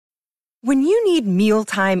When you need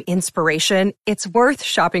mealtime inspiration, it's worth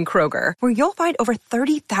shopping Kroger, where you'll find over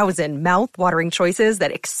 30,000 mouth-watering choices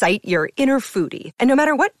that excite your inner foodie. And no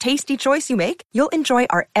matter what tasty choice you make, you'll enjoy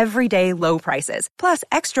our everyday low prices, plus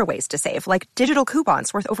extra ways to save, like digital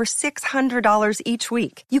coupons worth over $600 each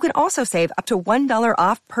week. You can also save up to $1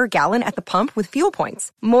 off per gallon at the pump with fuel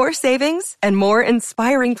points. More savings and more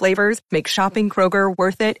inspiring flavors make shopping Kroger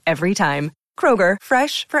worth it every time. Kroger,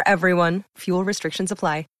 fresh for everyone. Fuel restrictions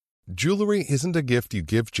apply. Jewelry isn't a gift you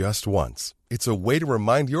give just once. It's a way to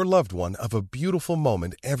remind your loved one of a beautiful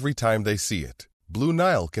moment every time they see it. Blue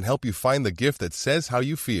Nile can help you find the gift that says how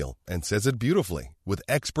you feel and says it beautifully, with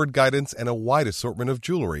expert guidance and a wide assortment of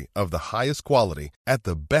jewelry of the highest quality at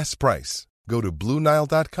the best price. Go to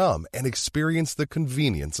BlueNile.com and experience the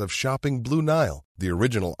convenience of shopping Blue Nile, the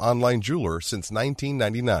original online jeweler since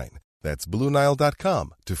 1999. That's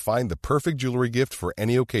BlueNile.com to find the perfect jewelry gift for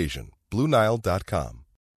any occasion. BlueNile.com.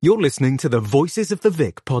 You're listening to the Voices of the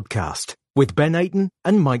Vic podcast with Ben Aiton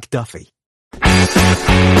and Mike Duffy.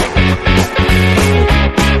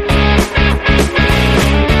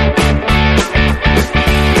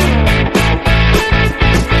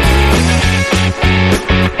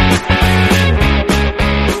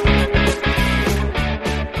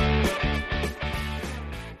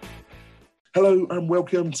 Hello and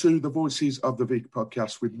welcome to the Voices of the Vic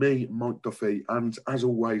podcast with me, Mike Duffy, and as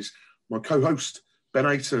always, my co-host, Ben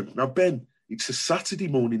Aiton. Now, Ben, it's a Saturday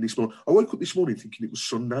morning this morning. I woke up this morning thinking it was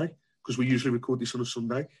Sunday because we usually record this on a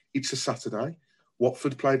Sunday. It's a Saturday.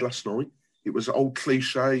 Watford played last night. It was an old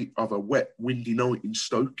cliche of a wet, windy night in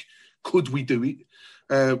Stoke. Could we do it?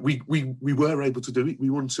 We were able to do it. We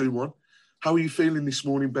won 2-1. How are you feeling this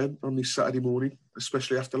morning, Ben, on this Saturday morning,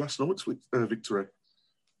 especially after last night's victory?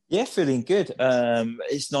 Yeah, feeling good.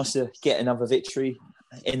 It's nice to get another victory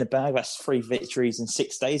in the bag. That's 3 victories in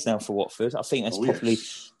 6 days now for Watford. I think that's probably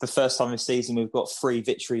the first time this season we've got 3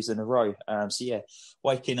 victories in a row.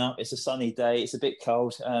 Waking up, it's a sunny day, it's a bit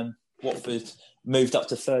cold. Watford moved up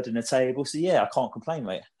to 3rd in the table. So, I can't complain,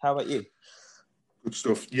 mate. How about you? Good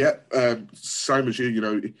stuff. Yeah, same as you, you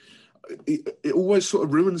know. It always sort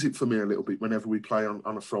of ruins it for me a little bit whenever we play on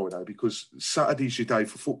a Friday because Saturday's your day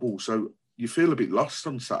for football. So you feel a bit lost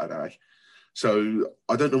on Saturday. So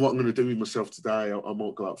I don't know what I'm going to do with myself today. I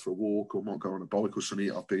might go out for a walk or might go on a bike or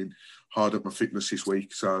something. I've been hard at my fitness this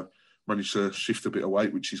week, so managed to shift a bit of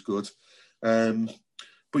weight, which is good. But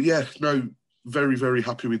yeah, no, very, very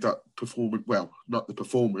happy with that performance. Well, not the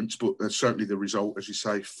performance, but certainly the result. As you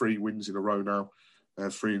say, 3 wins in a row now,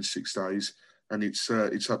 3 in 6 days, and it's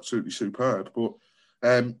absolutely superb. But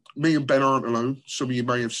me and Ben aren't alone. Some of you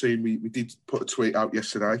may have seen we did put a tweet out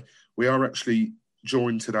yesterday. We are actually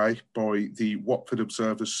joined today by the Watford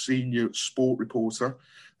Observer's senior sport reporter,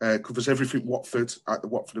 covers everything Watford at the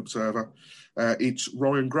Watford Observer. It's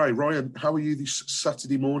Ryan Gray. Ryan, how are you this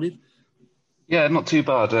Saturday morning? Yeah, not too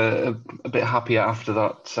bad. A bit happier after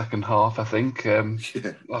that second half, I think.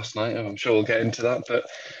 Last night, I'm sure we'll get into that. But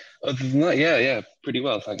other than that, yeah, pretty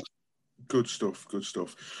well, thanks. Good stuff.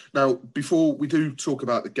 Now, before we do talk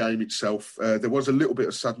about the game itself, there was a little bit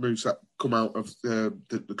of sad news that come out of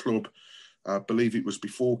the club. I believe it was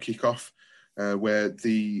before kick-off, where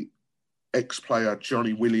the ex-player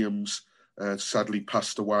Johnny Williams sadly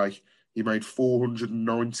passed away. He made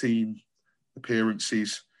 419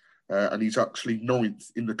 appearances, and he's actually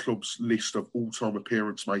 9th in the club's list of all-time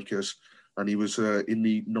appearance makers. And he was in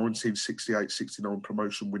the 1968-69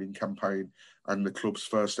 promotion-winning campaign and the club's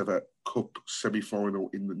first ever cup semi-final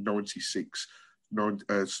in the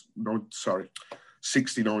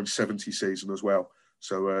 69-70 season as well.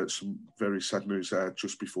 So some very sad news there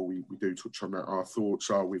just before we do touch on that. Our thoughts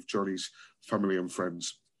are with Johnny's family and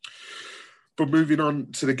friends. But moving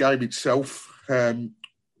on to the game itself,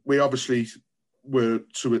 we obviously were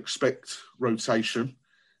to expect rotation.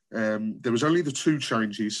 There was only the 2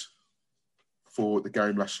 changes for the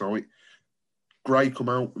game last night. Gray come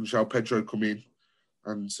out and João Pedro come in.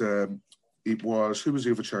 And it was, who was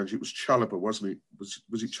the other change? It was Chalobah, wasn't it?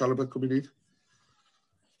 Was it Chalobah coming in?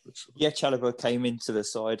 Yeah, Chalobah came into the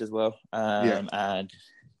side as well. And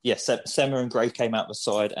Sema and Gray came out the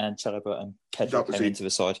side and Chalobah and Pedro came into the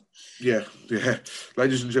side. Yeah.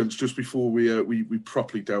 Ladies and gents, just before we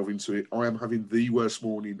properly delve into it, I am having the worst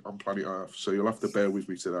morning on planet Earth, so you'll have to bear with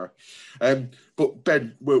me today. But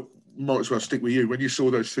Ben, might as well stick with you. When you saw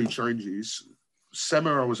those 2 changes,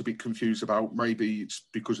 Sema I was a bit confused about. Maybe it's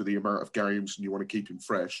because of the amount of games and you want to keep him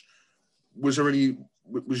fresh. Was you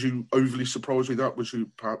overly surprised with that? Was you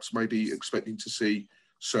perhaps maybe expecting to see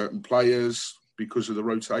certain players because of the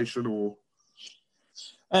rotation, or?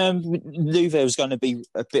 Knew there was going to be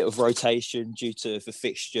a bit of rotation due to the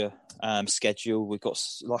fixture schedule. We've got,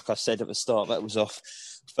 like I said at the start, that was off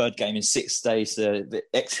third game in 6 days.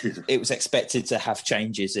 It was expected to have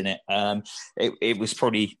changes in it. It was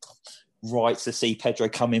probably right to see Pedro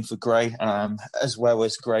come in for Gray, as well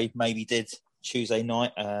as Gray maybe did Tuesday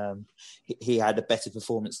night. He had a better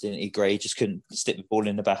performance, didn't he, Gray? He just couldn't stick the ball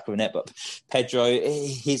in the back of the net. But Pedro,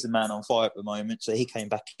 he's a man on fire at the moment, so he came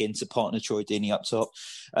back in to partner Troy Deeney up top.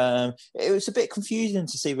 It was a bit confusing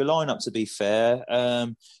to see the lineup, to be fair.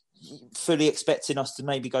 Fully expecting us to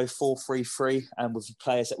maybe go 4-3-3, and with the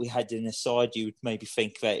players that we had in the side, you would maybe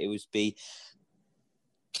think that it would be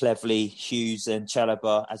Cleverley, Hughes and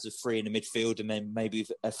Chalobah as a three in the midfield, and then maybe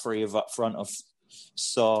a three of up front of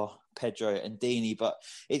Sarr, Pedro and Deeney. But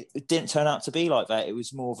it didn't turn out to be like that. It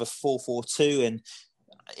was more of a 4-4-2, and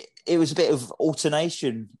it was a bit of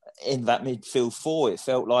alternation in that midfield four. It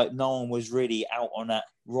felt like no one was really out on that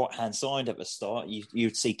right-hand side at the start.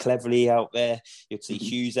 You'd see Cleverley out there, you'd see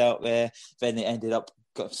Hughes out there, then it ended up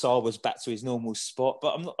Sarr was back to his normal spot.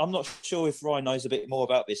 But I'm not sure if Ryan knows a bit more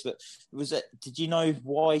about this, but did you know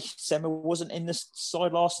why Sema wasn't in the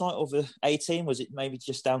side last night of the 18? Was it maybe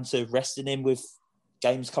just down to resting him with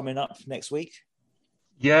games coming up next week?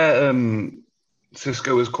 Yeah,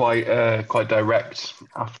 Cisco was quite direct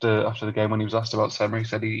after the game when he was asked about Sema. He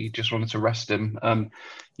said he just wanted to rest him.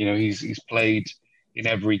 He's played in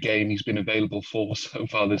every game he's been available for so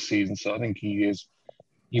far this season, so I think he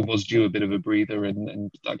was due a bit of a breather, and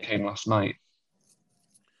that came last night.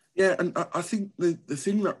 Yeah, and I think the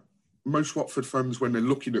thing that most Watford fans, when they're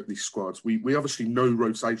looking at these squads, we obviously know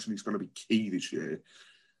rotation is going to be key this year.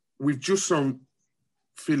 We've just signed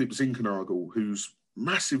Philip Zinkernagel, who's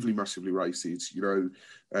massively rated,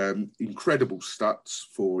 incredible stats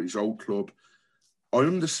for his old club. I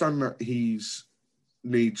understand that he's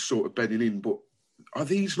needs sort of bedding in, but are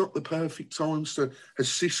these not the perfect times to, has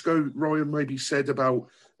Cisco, Ryan, maybe said about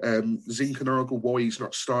Zinkernagel, why he's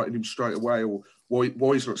not starting him straight away, or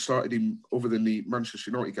why he's not started him other than the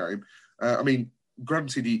Manchester United game?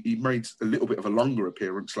 Granted, he made a little bit of a longer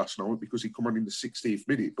appearance last night because he come on in the 60th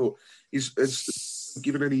minute, but has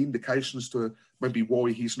given any indications to maybe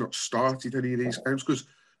why he's not started any of these games? Because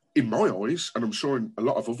in my eyes, and I'm sure in a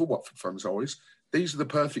lot of other Watford fans' eyes, these are the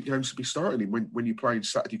perfect games to be starting in when you're playing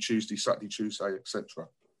Saturday, Tuesday, etc.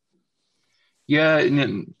 Yeah,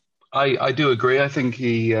 I do agree. I think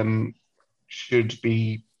he should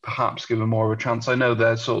be perhaps given more of a chance. I know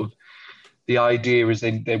they're sort of, the idea is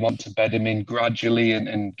they want to bed him in gradually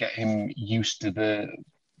and get him used to the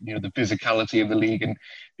physicality of the league, and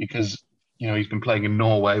because he's been playing in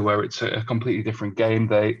Norway where it's a completely different game.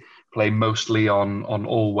 They play mostly on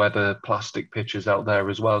all weather plastic pitches out there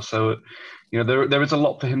as well. So there is a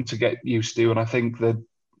lot for him to get used to, and I think that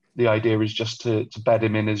the idea is just to bed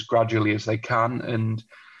him in as gradually as they can. And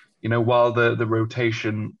while the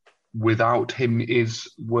rotation without him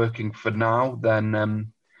is working for now,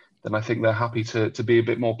 then I think they're happy to be a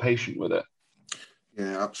bit more patient with it.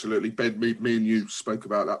 Yeah, absolutely. Ben, me and you spoke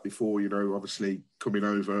about that before, obviously coming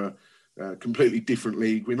over a completely different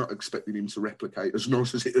league. We're not expecting him to replicate, as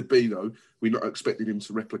nice as it would be though, we're not expecting him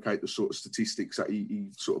to replicate the sort of statistics that he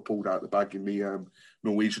sort of pulled out the bag in the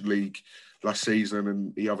Norwegian league last season.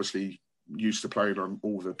 And he obviously used to playing on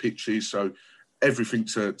all the pitches. So everything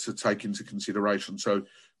to take into consideration. So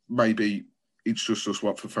maybe it's just us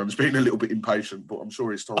Watford fans being a little bit impatient, but I'm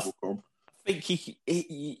sure his time will come. I think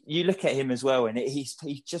you look at him as well, and he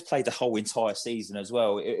just played the whole entire season as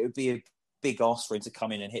well. It would be a big ask for him to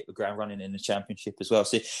come in and hit the ground running in the Championship as well.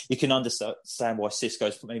 So you can understand why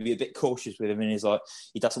Cisco's maybe a bit cautious with him, and he's like,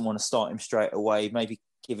 he doesn't want to start him straight away. Maybe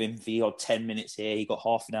give him the odd 10 minutes here. He got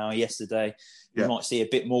half an hour yesterday. Yeah. We might see a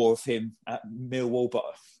bit more of him at Millwall, but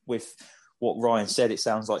with what Ryan said, it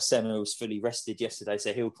sounds like Sema was fully rested yesterday,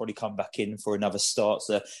 so he'll probably come back in for another start.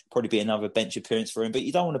 So probably be another bench appearance for him. But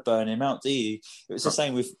you don't want to burn him out, do you? It was the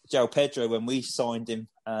same with João Pedro when we signed him,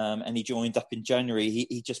 and he joined up in January.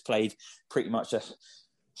 He just played pretty much a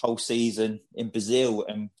whole season in Brazil,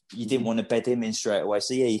 and you didn't want to bed him in straight away.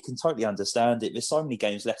 So yeah, you can totally understand it. There's so many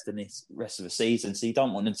games left in the rest of the season, so you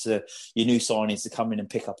don't want your new signings to come in and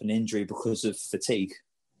pick up an injury because of fatigue.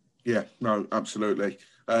 Yeah, no, absolutely.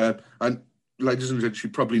 And ladies and gents, you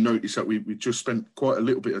probably noticed that we just spent quite a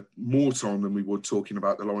little bit more time than we would talking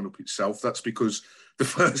about the lineup itself. That's because the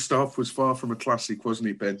first half was far from a classic, wasn't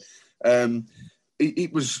it, Ben?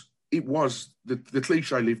 It was the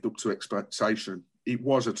cliche lived up to expectation. It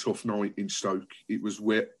was a tough night in Stoke. It was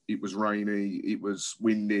wet, it was rainy, it was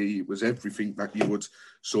windy, it was everything that you would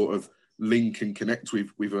sort of link and connect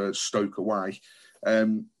with a Stoke away.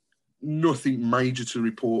 Nothing major to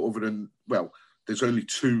report other than, well, there's only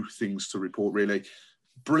two things to report, really.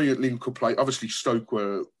 Brilliant link-up play. Obviously, Stoke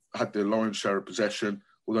had the lion's share of possession,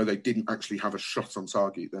 although they didn't actually have a shot on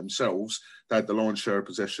target themselves. They had the lion's share of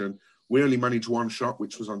possession. We only managed one shot,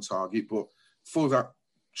 which was on target. But for that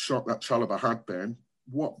shot that Chalobah had, Ben,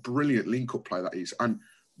 what brilliant link-up play that is. And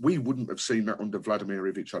we wouldn't have seen that under Vladimir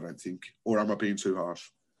Ivic, I don't think. Or am I being too harsh?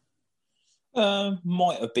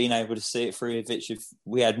 Might have been able to see it through Ivic if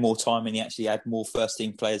we had more time and he actually had more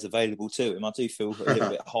first-team players available to him. I do feel a little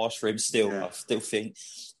bit harsh for him still. Yeah. I still think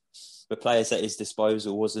the players at his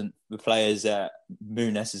disposal wasn't the players that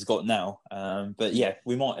Muniz has got now. But yeah,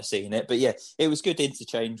 we might have seen it. But yeah, it was good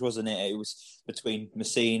interchange, wasn't it? It was between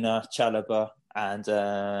Messina, Chalobah and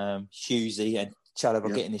Hughesy, and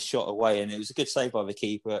Chalobah getting his shot away. And it was a good save by the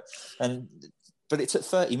keeper. But it took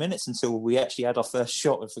 30 minutes until we actually had our first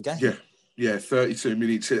shot of the game. Yeah, 32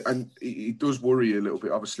 minutes. And it does worry a little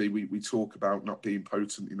bit. Obviously, we talk about not being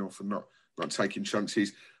potent enough and not taking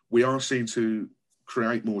chances. We are seen to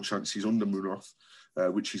create more chances under Munoz,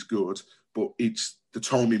 which is good. But it's the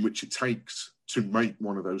time in which it takes to make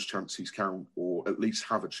one of those chances count, or at least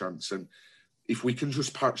have a chance. And if we can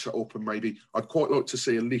just patch that up, and maybe I'd quite like to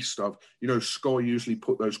see a list of, Sky usually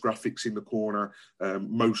put those graphics in the corner,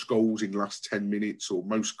 most goals in the last 10 minutes or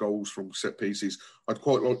most goals from set pieces. I'd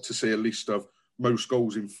quite like to see a list of most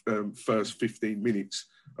goals in first 15 minutes,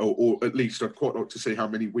 or at least I'd quite like to see how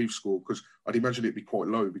many we've scored, because I'd imagine it'd be quite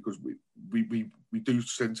low, because we do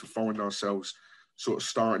tend to find ourselves sort of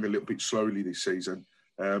starting a little bit slowly this season,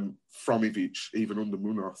 from Ivic, even under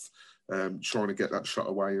Munoz. Trying to get that shot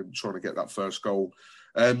away and trying to get that first goal.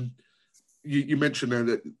 You mentioned there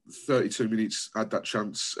that 32 minutes had that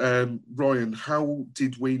chance. Ryan, how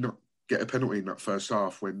did we not get a penalty in that first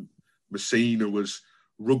half when Messina was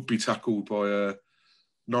rugby tackled by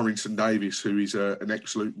Norrington Davis, who is an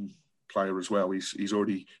ex-Luton player as well? He's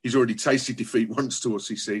already tasted defeat once to us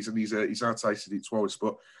this season. He's now tasted it twice.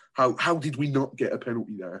 But how did we not get a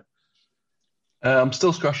penalty there? I'm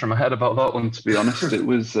still scratching my head about that one, to be honest. It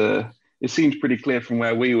was. It seemed pretty clear from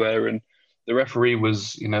where we were, and the referee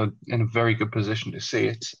was, in a very good position to see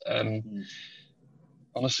it.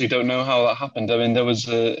 Honestly, don't know how that happened. I mean, there was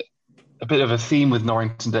a bit of a theme with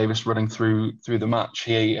Norrington Davis running through the match.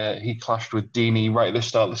 He clashed with Deeney right at the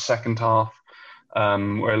start of the second half,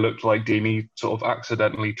 where it looked like Deeney sort of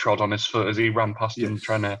accidentally trod on his foot as he ran past him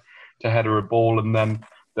trying to header a ball, and then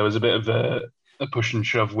there was a bit of a push and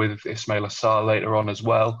shove with Ismail Assar later on as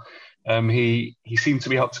well. He seemed to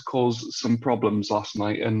be out to cause some problems last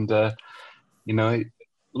night, and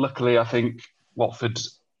luckily I think Watford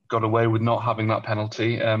got away with not having that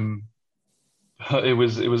penalty. It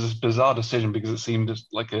was a bizarre decision because it seemed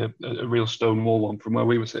like a real stonewall one from where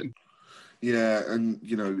we were sitting. Yeah, and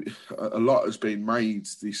a lot has been made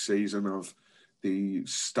this season of the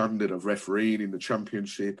standard of refereeing in the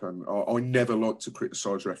Championship, and I never like to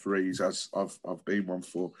criticise referees, as I've been one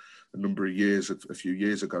for a number of years, a few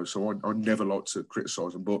years ago, so I never like to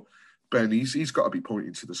criticise them. But Ben, he's got to be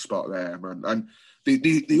pointing to the spot there, man. And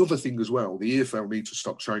the other thing as well, the EFL need to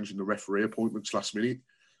stop changing the referee appointments last minute,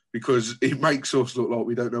 because it makes us look like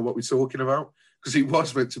we don't know what we're talking about. Because it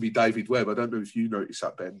was meant to be David Webb. I don't know if you noticed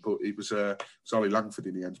that, Ben, but it was Ollie Langford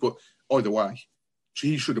in the end. But either way,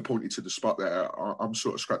 he should have pointed to the spot there. I'm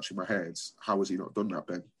sort of scratching my head. How has he not done that,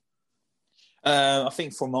 Ben? I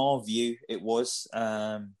think from our view, it was.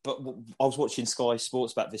 But I was watching Sky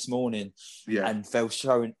Sports back this morning, and they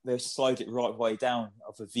slowed it right way down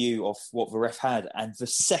of a view of what the ref had. And the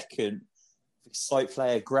second the Stoke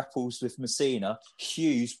player grapples with Messina,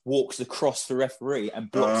 Hughes walks across the referee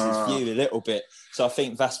and blocks his view a little bit. So I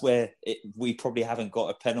think that's where we probably haven't got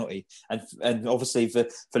a penalty. And obviously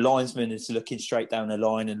the linesman is looking straight down the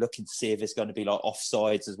line and looking to see if it's going to be like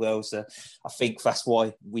offsides as well. So I think that's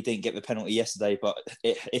why we didn't get the penalty yesterday. But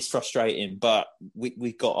it's frustrating. But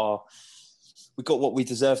we got what we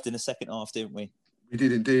deserved in the second half, didn't we? We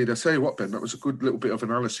did indeed. I tell you what, Ben, that was a good little bit of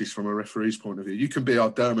analysis from a referee's point of view. You can be our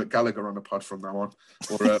Dermot Gallagher on the pod from now on,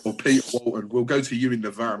 or Peter Walton. We'll go to you in the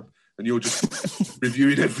van, and you're just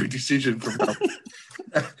reviewing every decision from now.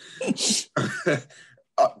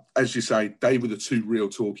 As you say, they were the two real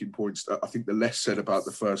talking points. I think the less said about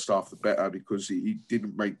the first half, the better, because he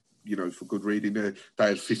didn't make, for good reading. They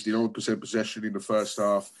had 59% possession in the first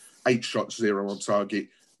half, 8 shots, 0 on target.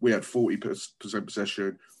 We had 40%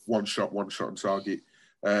 possession, one shot on target.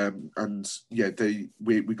 We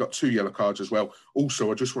got 2 yellow cards as well.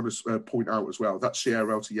 Also, I just want to point out as well, that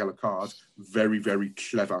Sierralta yellow card, very, very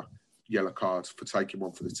clever yellow card for taking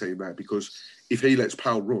one for the team there, because if he lets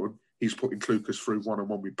Powell run, he's putting Klukas through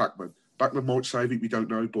one-on-one with Backman. Backman might save it, we don't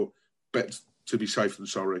know, but bet to be safe than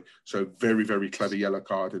sorry. So very, very clever yellow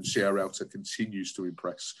card, and Sierralta continues to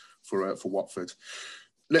impress for Watford.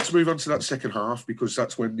 Let's move on to that second half, because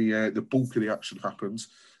that's when the bulk of the action happens.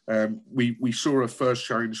 We saw a first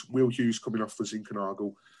change, Will Hughes coming off for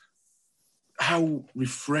Zinkernagel. How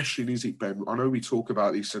refreshing is it, Ben? I know we talk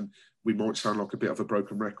about this and we might sound like a bit of a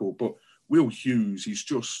broken record, but Will Hughes, he's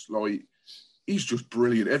just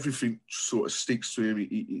brilliant. Everything sort of sticks to him.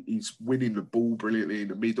 He's winning the ball brilliantly in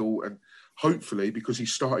the middle, and hopefully, because he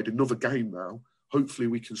started another game now, hopefully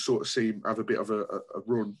we can sort of see him have a bit of a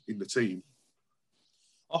run in the team.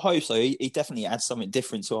 I hope so. He definitely adds something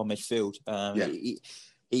different to our midfield.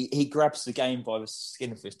 He grabs the game by the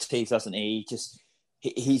skin of his teeth, doesn't he?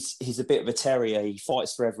 He's a bit of a terrier. He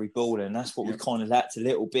fights for every ball, and that's what we kind of lacked a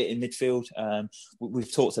little bit in midfield.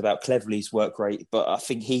 We've talked about Cleverley's work rate, but I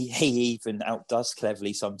think he even outdoes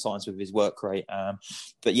Cleverley sometimes with his work rate.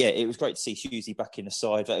 But yeah, it was great to see Hughesy back in the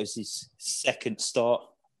side. That was his second start,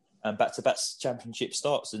 back-to-back championship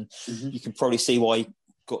starts, and you can probably see why he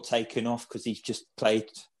got taken off, because he just played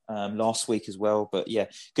last week as well. But yeah,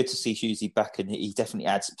 good to see Hughesy back, and he definitely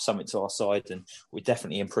adds something to our side, and we're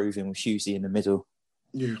definitely improving with Hughesy in the middle.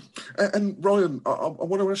 Yeah. And Ryan, I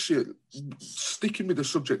want to ask you, sticking with the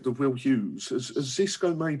subject of Will Hughes, has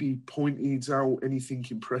Xisco maybe pointed out anything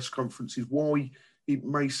in press conferences why it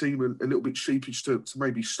may seem a little bit sheepish to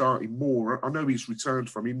maybe starting more? I know he's returned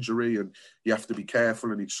from injury and you have to be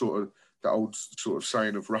careful, and it's sort of that old sort of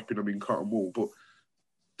saying of wrapping them in cotton wool, but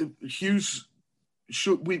Hughes,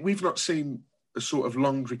 we've not seen a sort of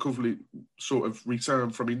long recovery, sort of return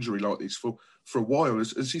from injury like this for a while.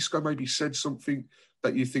 Has Xisco maybe said something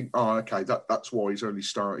that you think, okay, that's why he's only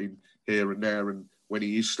starting here and there, and when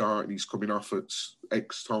he is starting, he's coming off at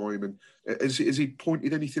X time? And has he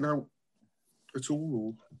pointed anything out at all?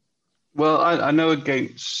 Or? Well, I know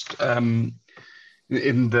against in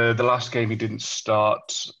the last game he didn't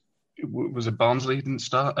start. Was it Barnsley he didn't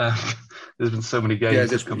start? There's been so many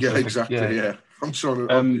games. Exactly. Yeah, I'm trying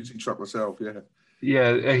to losing track myself.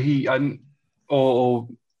 Or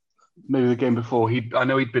maybe the game before. I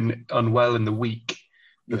know he'd been unwell in the week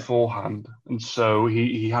beforehand, and so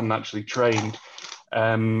he hadn't actually trained.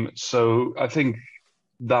 So I think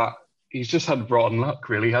that he's just had rotten luck,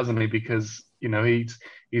 really, hasn't he? Because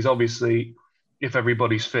he's obviously, if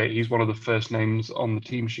everybody's fit, he's one of the first names on the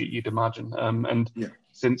team sheet, you'd imagine.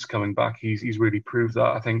 Since coming back, he's really proved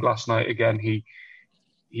that. I think last night again he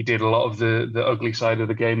did a lot of the ugly side of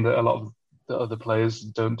the game that a lot of the other players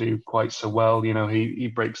don't do quite so well. He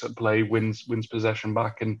breaks up play, wins possession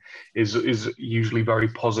back, and is usually very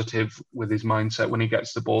positive with his mindset when he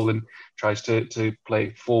gets the ball and tries to play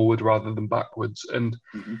forward rather than backwards. And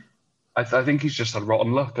I think he's just had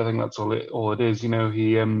rotten luck. I think that's all it is.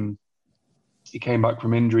 He came back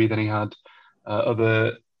from injury, then he had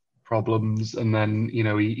other problems, and then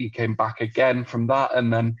he came back again from that,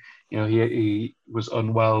 and then he was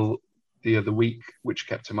unwell the other week, which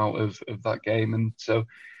kept him out of that game. And so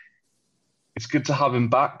it's good to have him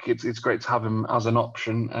back. It's great to have him as an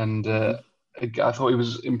option, and I thought he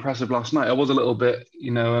was impressive last night. I was a little bit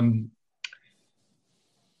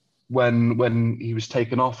when he was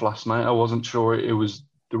taken off last night, I wasn't sure it was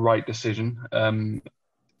the right decision.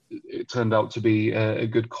 It turned out to be a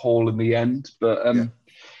good call in the end, but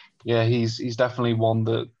he's definitely one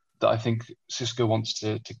that I think Xisco wants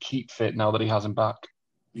to keep fit now that he has him back.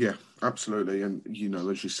 Yeah, absolutely. And,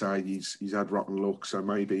 as you say, he's had rotten luck. So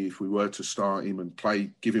maybe if we were to start him and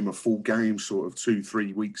give him a full game sort of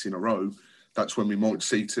 2-3 weeks in a row, that's when we might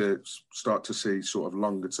start to see sort of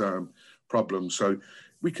longer term problems. So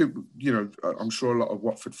we could, I'm sure a lot of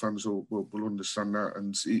Watford fans will understand that.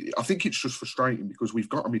 And I think it's just frustrating because we've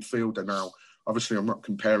got a midfielder now. Obviously, I'm not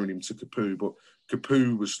comparing him to Capoue, but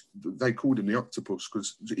Capoue they called him the octopus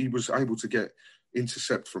because he was able to get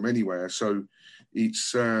intercept from anywhere. So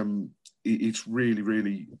it's really,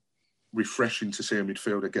 really refreshing to see a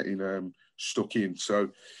midfielder getting stuck in. So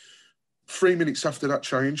 3 minutes after that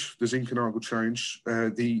change, the Zinkernagel change,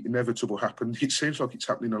 the inevitable happened. It seems like it's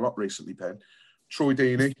happening a lot recently, Ben. Troy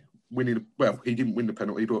Deeney winning, he didn't win the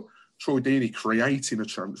penalty, but Troy Deeney creating a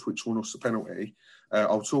chance which won us the penalty.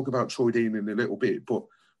 I'll talk about Troy Deeney in a little bit, but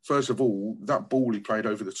first of all, that ball he played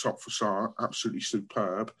over the top for Sarr, absolutely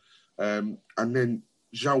superb. And then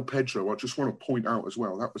João Pedro, I just want to point out as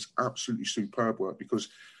well, that was absolutely superb work because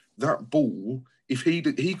that ball, if he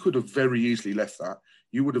could have very easily left that,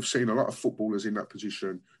 you would have seen a lot of footballers in that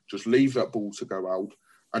position just leave that ball to go out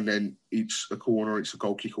and then it's a corner, it's a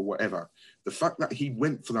goal kick or whatever. The fact that he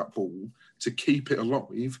went for that ball to keep it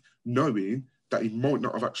alive, knowing that he might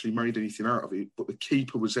not have actually made anything out of it, but the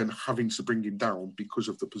keeper was then having to bring him down because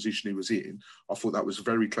of the position he was in. I thought that was a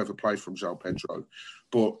very clever play from João Pedro,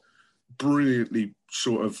 but brilliantly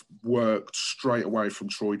sort of worked straight away from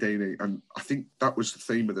Troy Deeney. And I think that was the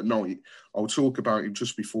theme of the night. I'll talk about him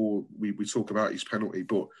just before we talk about his penalty,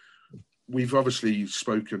 but we've obviously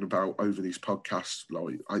spoken about over these podcasts,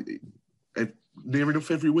 near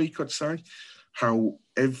enough every week, I'd say, how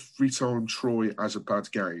every time Troy has a bad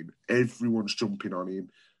game, everyone's jumping on him.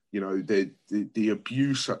 You know, the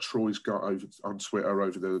abuse that Troy's got on Twitter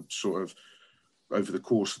over the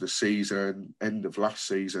course of the season, end of last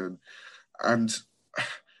season. And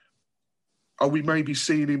are we maybe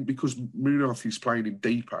seeing him, because Munoz is playing him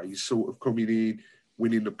deeper, he's sort of coming in,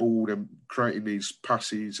 winning the ball and creating these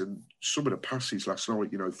passes, and some of the passes last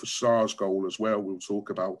night, you know, for Sarr's goal as well, we'll talk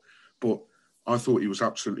about. But I thought he was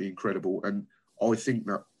absolutely incredible. And I think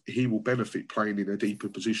that he will benefit playing in a deeper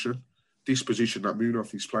position. This position that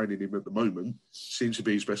Munoz is playing in him at the moment seems to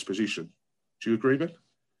be his best position. Do you agree, Ben?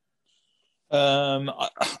 I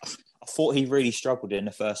thought he really struggled in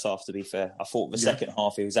the first half, to be fair. I thought the second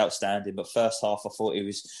half he was outstanding, but first half I thought he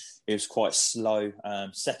was quite slow.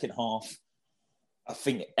 Second half, I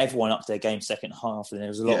think everyone upped their game second half, and there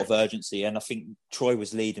was a lot of urgency. And I think Troy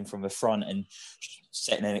was leading from the front and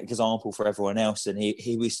setting an example for everyone else. And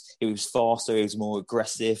he was faster, he was more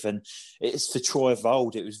aggressive. And it's for Troy of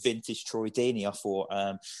old. It was vintage Troy Deeney, I thought.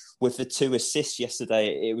 With the 2 assists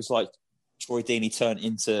yesterday, it was like Troy Deeney turned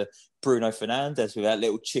into Bruno Fernandes with that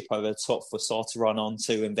little chip over the top for Sarr to run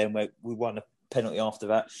onto, and then we won a penalty after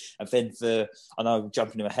that. And then I know I'm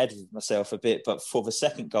jumping ahead of myself a bit, but for the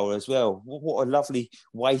second goal as well, what a lovely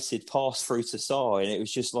weighted pass through to Sarr. And it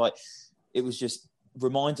was just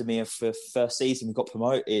reminded me of the first season we got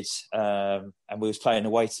promoted, and we was playing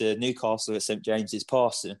away to Newcastle at St James's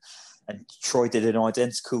Park, and Troy did an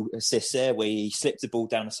identical assist there where he slipped the ball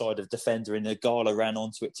down the side of the defender and the Gala ran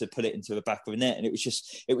onto it to pull it into the back of the net. And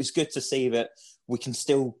it was good to see that we can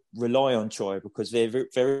still rely on Troy, because there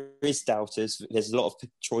is doubters. There's a lot of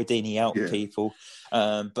Troy Deeney out people.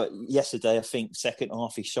 But yesterday, I think second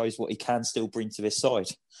half, he shows what he can still bring to this side.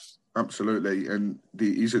 Absolutely. And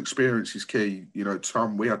his experience is key. You know,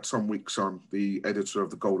 we had Tom Wicks on, the editor of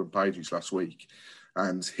the Golden Pages last week,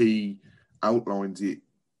 and he outlined it.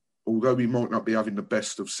 Although he might not be having the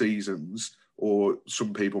best of seasons, or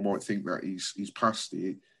some people might think that he's past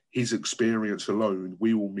it, his experience alone,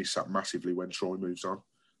 we will miss that massively when Troy moves on.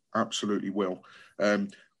 Absolutely will.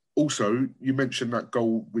 Also, you mentioned that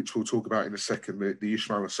goal, which we'll talk about in a second, the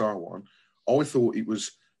Ismail Assar one. I thought it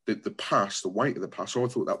was the pass, the weight of the pass, I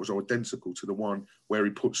thought that was identical to the one where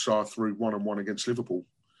he put Sarr through one-on-one against Liverpool.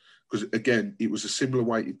 Because, again, it was a similar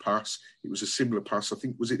weighted pass. It was a similar pass. I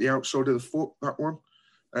think, was it the outside of the foot, that one?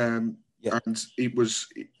 And it was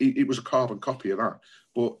a carbon copy of that.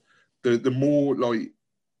 But the more like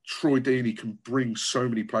Troy Deeney can bring so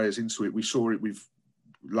many players into it. We saw it with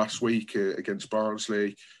last week against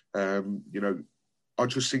Barnsley. You know, I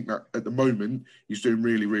just think that at the moment he's doing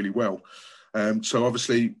really, really well. So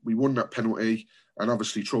obviously we won that penalty, and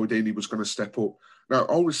obviously Troy Deeney was going to step up. Now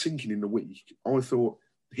I was thinking in the week, I thought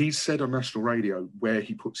he said on national radio where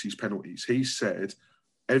he puts his penalties. He said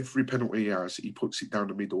every penalty he has, he puts it down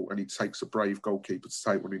the middle, and he takes a brave goalkeeper to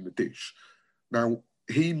take one in the dish. Now,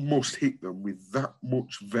 he must hit them with that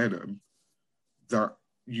much venom that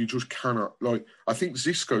you just cannot. Like, I think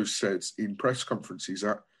Xisco said in press conferences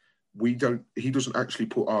that he doesn't actually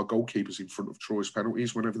put our goalkeepers in front of Troy's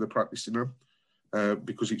penalties whenever they're practicing them,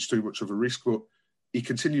 because it's too much of a risk. But he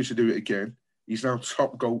continues to do it again. He's now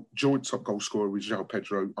joint top goal scorer with João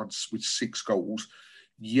Pedro with 6 goals.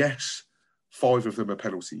 Yes, 5 of them are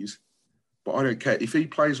penalties, but I don't care. If he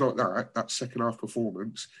plays like that second half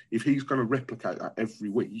performance, if he's going to replicate that every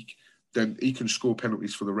week, then he can score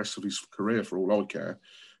penalties for the rest of his career for all I care.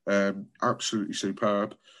 Absolutely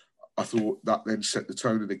superb. I thought that then set the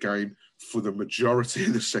tone of the game for the majority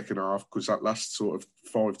of the second half, because that last sort of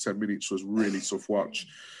 5-10 minutes was really tough watch.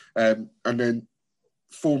 And then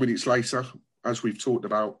 4 minutes later, as we've talked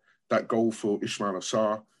about, that goal for Ismail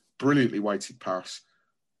Assar, brilliantly weighted pass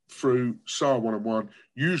through Sarr one-on-one.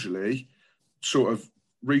 Usually, sort of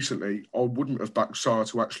recently, I wouldn't have backed Sarr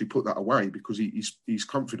to actually put that away, because his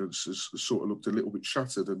confidence has sort of looked a little bit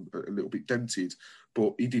shattered and a little bit dented.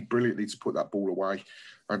 But he did brilliantly to put that ball away.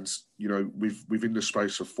 And, you know, within the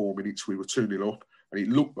space of 4 minutes, we were 2-0 up, and it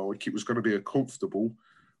looked like it was going to be a comfortable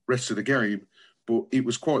rest of the game. But it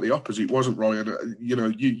was quite the opposite, wasn't Ryan? You know,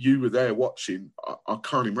 you were there watching. I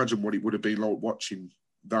can't imagine what it would have been like watching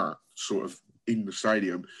that sort of in the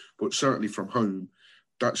stadium, but certainly from home,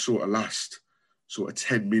 that sort of last sort of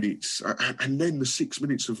 10 minutes. And then the 6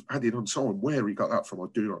 minutes of added on time, where he got that from, I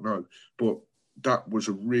do not know. But that was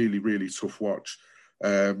a really, really tough watch.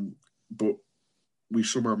 But we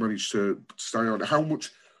somehow managed to stay on. How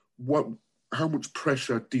much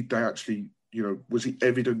pressure did they actually, was it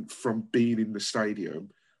evident from being in the stadium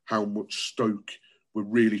how much Stoke were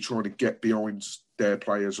really trying to get behind their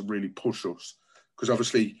players and really push us? Because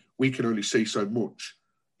obviously we can only see so much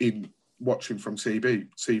in watching from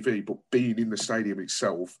TV, but being in the stadium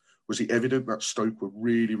itself, was it evident that Stoke were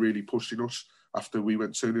really, really pushing us after we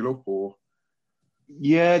went 2-0 up? Or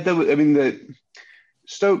yeah,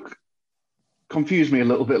 Stoke confused me a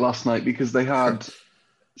little bit last night because they had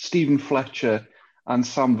Stephen Fletcher and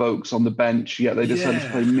Sam Vokes on the bench, yet they decided to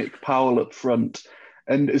play Mick Powell up front.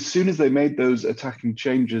 And as soon as they made those attacking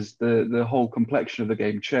changes, the whole complexion of the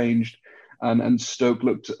game changed. And Stoke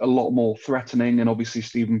looked a lot more threatening, and obviously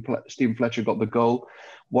Stephen Fletcher got the goal.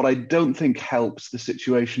 What I don't think helps the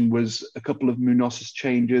situation was a couple of Munoz's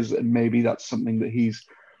changes, and maybe that's something that he's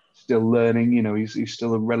still learning. He's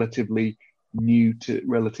still relatively new to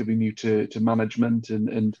management,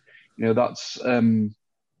 and that's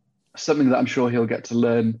something that I'm sure he'll get to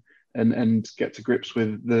learn and get to grips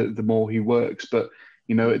with the more he works. But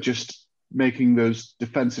it just making those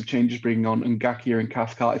defensive changes, bringing on Ngakia and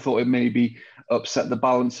Cathcart, I thought it maybe upset the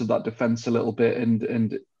balance of that defence a little bit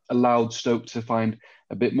and allowed Stoke to find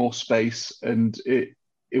a bit more space. And it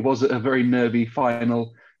was a very nervy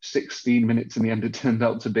final 16 minutes in the end it turned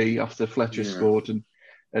out to be, after Fletcher scored.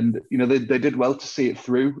 And they did well to see it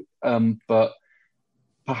through. But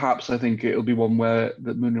perhaps I think it'll be one where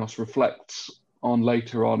that Munoz reflects on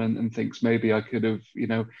later on and thinks maybe I could have,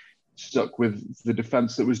 stuck with the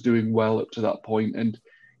defence that was doing well up to that point. And,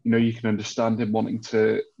 you can understand him wanting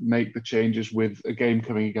to make the changes with a game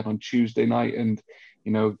coming again on Tuesday night and,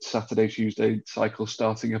 Saturday, Tuesday cycle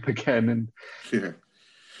starting up again. And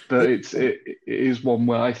but it is one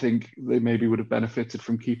where I think they maybe would have benefited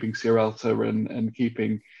from keeping Sierralta and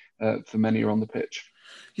keeping Femenia on the pitch.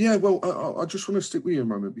 Yeah, well, I just want to stick with you a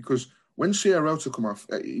moment, because when Sierralta come off,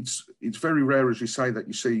 it's very rare, as you say, that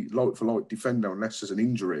you see like-for-like defender unless there's an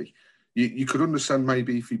injury. You could understand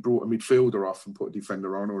maybe if he brought a midfielder off and put a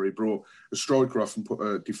defender on, or he brought a striker off and put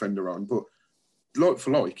a defender on. But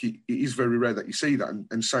like-for-like, it is very rare that you see that,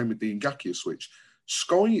 and same with the Ngakia switch.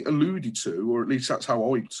 Sky alluded to, or at least that's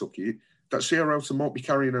how I took it, that Sierralta might be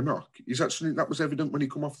carrying a knock. Is that something that was evident when he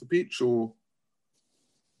come off the pitch, or...?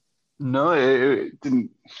 No, it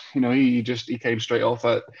didn't. He came straight off.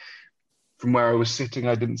 From where I was sitting,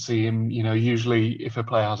 I didn't see him. Usually if a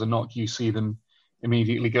player has a knock, you see them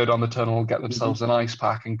immediately go down the tunnel, get themselves an ice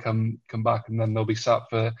pack, and come back, and then they'll be sat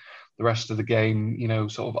for the rest of the game,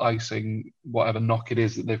 sort of icing whatever knock it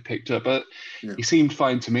is that they've picked up. But he seemed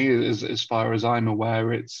fine to me, as far as I'm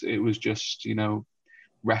aware. It was just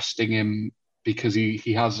resting him, because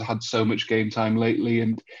he has had so much game time lately,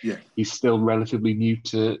 and he's still relatively new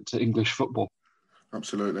to English football.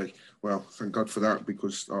 Absolutely. Well, thank God for that,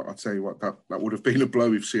 because I'll tell you what, that would have been a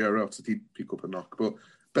blow if Sierralta did pick up a knock. But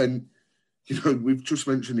Ben, we've just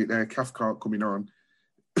mentioned it there, Cathcart coming on.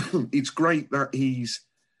 It's great that he's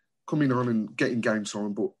coming on and getting game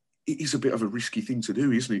time, but it is a bit of a risky thing to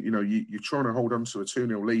do, isn't it? You're trying to hold on to a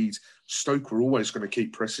 2-0 lead. Stoke were always going to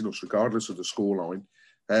keep pressing us regardless of the scoreline.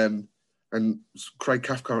 And Craig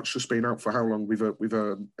Cathcart's just been out for how long with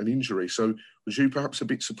an injury. So was you perhaps a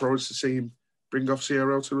bit surprised to see him bring off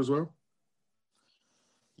Sierralta as well?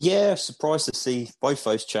 Yeah, surprised to see both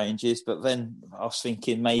those changes, but then I was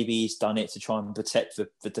thinking maybe he's done it to try and protect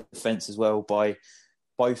the defence as well, by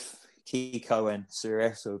both Kiko and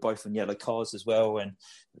Sierralta were both on yellow cards as well, and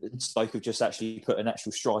Stoke have just actually put an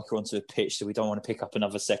actual striker onto the pitch, so we don't want to pick up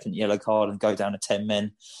another second yellow card and go down to 10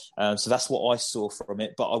 men. So that's what I saw from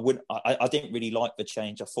it, but I didn't really like the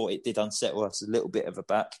change. I thought it did unsettle us a little bit of a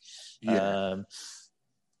back.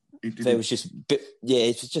 There was just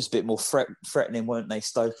a bit more threatening, weren't they,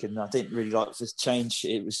 Stoke? And I didn't really like this change.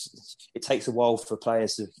 It takes a while for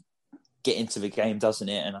players to get into the game, doesn't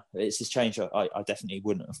it? And it's a change I definitely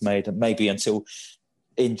wouldn't have made, maybe until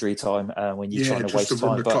injury time, when you're trying to waste time.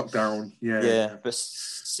 Run the clock down. Yeah, but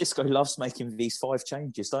Cisco loves making these 5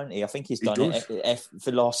 changes, don't he? I think he's done it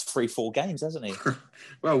for the last 3-4 games, hasn't he?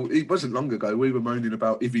 Well, it wasn't long ago we were moaning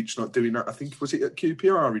about Ivic not doing that. I think, was it at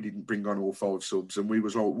QPR he didn't bring on all 5 subs, and we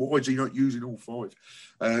was like, why is he not using all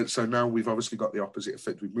 5? So now we've obviously got the opposite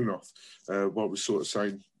effect with Munoz. What was sort of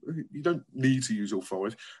saying, you don't need to use all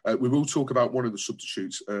 5. We will talk about one of the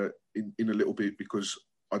substitutes in a little bit, because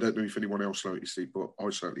I don't know if anyone else noticed it, but I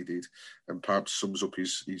certainly did, and perhaps sums up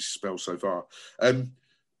his spell so far.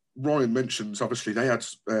 Ryan mentions, obviously, they had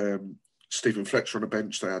Stephen Fletcher on the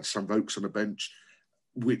bench. They had Sam Vokes on the bench,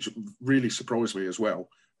 which really surprised me as well,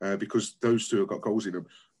 because those two have got goals in them.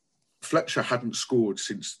 Fletcher hadn't scored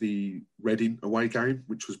since the Reading away game,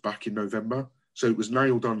 which was back in November. So it was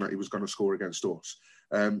nailed on that he was going to score against us.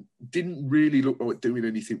 Didn't really look like doing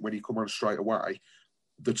anything when he come on straight away.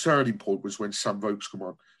 The turning point was when Sam Vokes come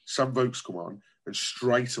on. Sam Vokes come on, and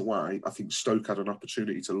straight away, I think Stoke had an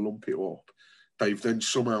opportunity to lump it up. They've then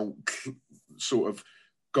somehow sort of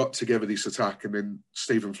got together this attack, and then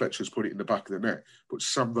Stephen Fletcher's put it in the back of the net. But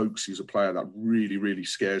Sam Vokes is a player that really, really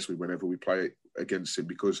scares me whenever we play against him,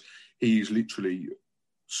 because he is literally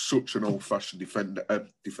such an old-fashioned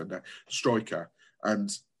striker,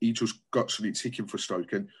 and he just got something ticking for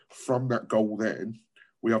Stoke. And from that goal then,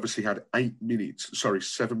 we obviously had 7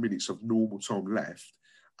 minutes of normal time left.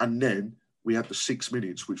 And then we had the 6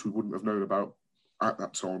 minutes, which we wouldn't have known about at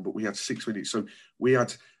that time, but we had 6 minutes. So we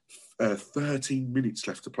had 13 minutes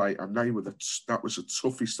left to play, and that was the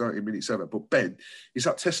toughest 13 minutes ever. But Ben, is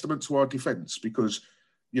that testament to our defence? Because,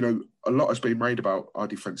 you know, a lot has been made about our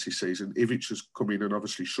defence this season. Ivic has come in and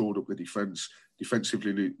obviously shored up the defence.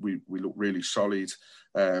 Defensively, we look really solid.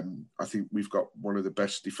 I think we've got one of the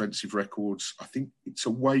best defensive records. I think it's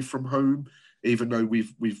away from home, even though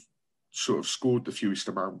we've sort of scored the fewest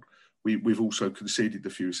amount. We've also conceded the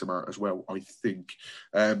fewest amount as well, I think.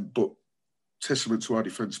 But testament to our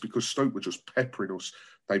defence, because Stoke were just peppering us.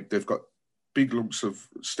 They've got big lumps of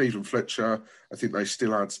Stephen Fletcher. I think they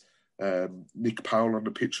still had Nick Powell on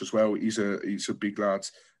the pitch as well. He's a big lad.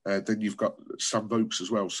 Then you've got Sam Vokes as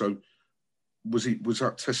well. So was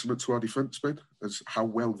that testament to our defence, Ben, as how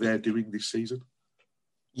well they're doing this season?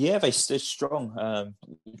 Yeah, they stood strong.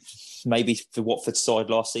 Maybe the Watford side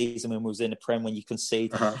last season when we was in the Prem, when you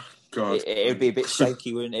concede, it would be a bit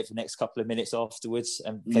shaky, wouldn't it, for the next couple of minutes afterwards,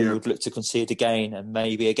 and they would look to concede again and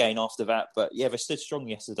maybe again after that. But yeah, they stood strong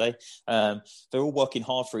yesterday. They're all working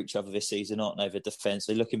hard for each other this season, aren't they? The defence,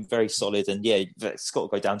 they're looking very solid, and yeah, it's got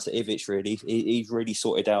to go down to Ivic. Really, he's really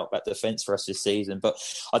sorted out that defence for us this season. But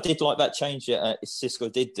I did like that change that Cisco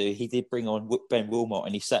did do. He did bring on Ben Wilmot,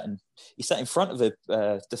 and he sat in front of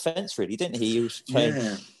the defence, really, didn't he? He was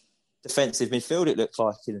playing defensive midfield, it looked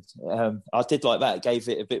like. I did like that. It gave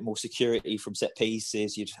it a bit more security from set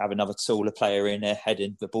pieces. You'd have another taller player in there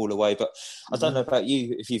heading the ball away. But I don't know about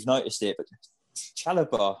you, if you've noticed it, but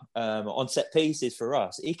Chalobah on set pieces for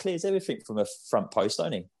us, he clears everything from a front post,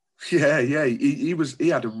 don't he? Yeah. He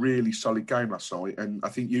had a really solid game last night, and I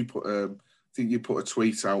think you put a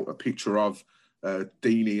tweet out, a picture of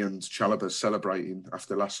Deeney and Chalobah celebrating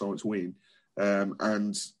after last night's win,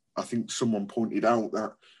 and I think someone pointed out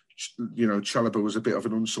that, you know, Chalobah was a bit of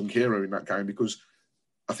an unsung hero in that game, because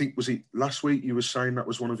I think, was it last week you were saying that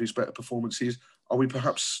was one of his better performances? Are we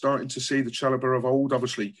perhaps starting to see the Chalobah of old?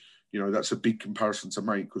 Obviously, you know, that's a big comparison to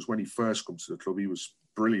make, because when he first comes to the club, he was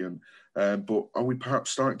brilliant. But are we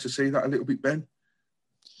perhaps starting to see that a little bit, Ben?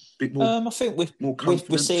 Bit more. I think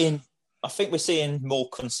we're seeing. I think we're seeing more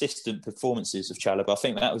consistent performances of Chalobah. I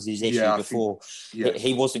think that was his issue before.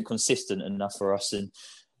 He wasn't consistent enough for us,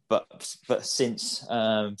 but since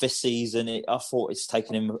this season, I thought it's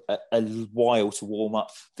taken him a while to warm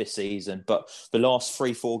up this season. But the last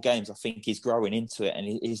 3-4 games, I think he's growing into it, and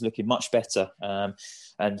he's looking much better.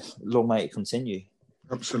 And long may it continue.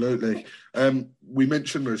 Absolutely. We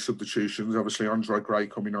mentioned those substitutions. Obviously, Andre Gray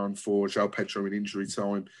coming on for João Pedro in injury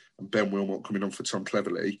time, and Ben Wilmot coming on for Tom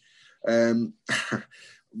Cleverley.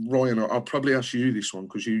 Ryan, I'll probably ask you this one,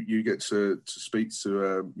 because you get to speak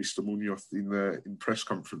to Mr. Munoz in press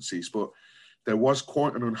conferences, but there was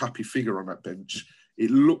quite an unhappy figure on that bench. It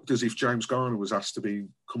looked as if James Garner was asked to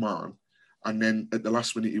come on, and then at the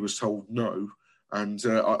last minute he was told no. And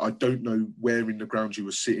I don't know where in the ground he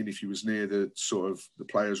was sitting, if he was near the sort of the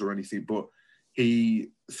players or anything, but he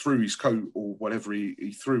threw his coat or whatever,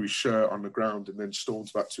 he threw his shirt on the ground and then stormed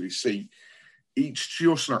back to his seat. It's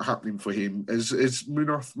just not happening for him. As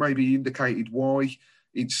Munoz maybe indicated why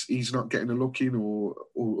he's not getting a look in,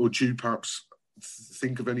 or do you perhaps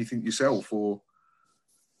think of anything yourself? Or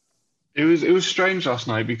it was strange last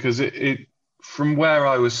night, because it from where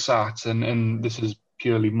I was sat, and this is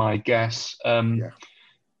purely my guess,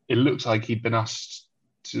 it looks like he'd been asked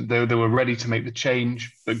to, they were ready to make the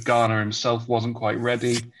change, but Garner himself wasn't quite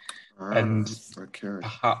ready, and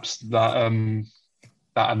perhaps that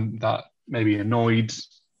maybe annoyed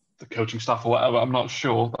the coaching staff or whatever. I'm not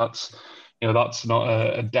sure. That's not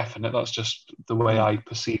a definite. That's just the way I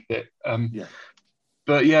perceived it.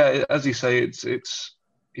 But yeah, as you say, it's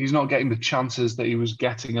he's not getting the chances that he was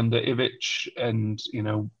getting under Ivic, and you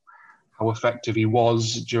know how effective he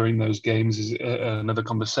was during those games is another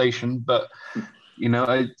conversation. But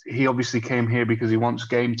He obviously came here because he wants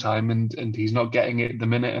game time, and he's not getting it at the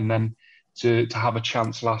minute. And then to have a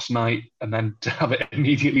chance last night, and then to have it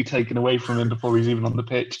immediately taken away from him before he's even on the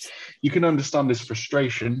pitch, you can understand his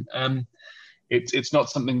frustration. It's not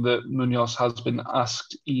something that Munoz has been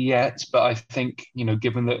asked yet, but I think,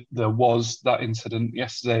 given that there was that incident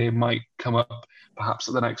yesterday, it might come up perhaps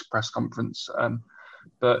at the next press conference.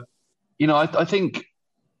 But I think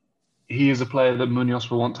he is a player that Munoz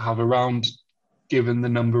will want to have around, given the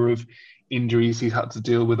number of injuries he's had to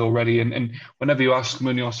deal with already. And whenever you ask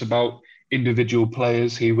Munoz about individual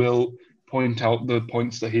players, he will point out the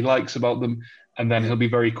points that he likes about them, and then he'll be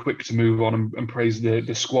very quick to move on and praise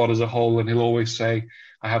the squad as a whole. And he'll always say,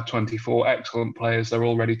 I have 24 excellent players. They're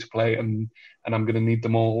all ready to play, and I'm going to need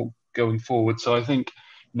them all going forward. So I think,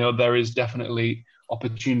 there is definitely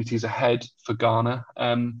opportunities ahead for Ghana.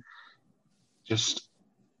 Just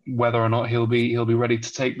whether or not he'll be ready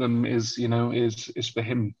to take them is for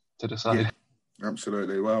him to decide. Yeah.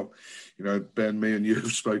 Absolutely. Well, Ben, me and you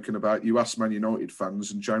have spoken about, you asked Man United fans,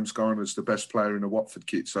 and James Garner's the best player in the Watford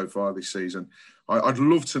kit so far this season. I'd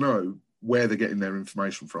love to know where they're getting their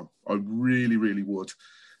information from. I really, really would,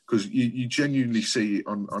 because you genuinely see it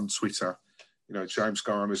on Twitter. James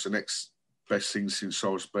Garner's the next best thing since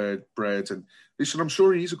sliced bread. And listen, I'm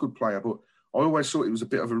sure he's a good player, but I always thought it was a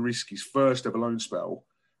bit of a risk, his first ever loan spell.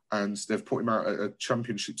 And they've put him out at a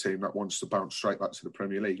championship team that wants to bounce straight back to the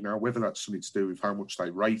Premier League. Now, whether that's something to do with how much they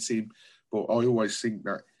rate him, but I always think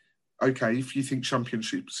that, okay, if you think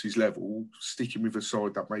championship's his level, sticking with a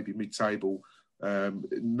side that may be mid-table,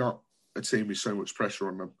 not a team with so much pressure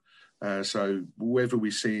on them. So whether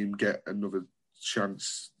we see him get another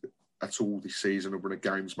chance at all this season or run of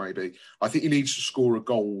games, maybe, I think he needs to score a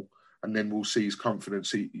goal, and then we'll see his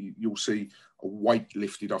confidence. You'll see a weight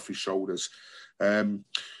lifted off his shoulders.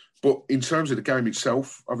 But in terms of the game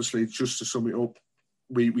itself, obviously, just to sum it up,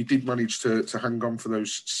 we did manage to hang on for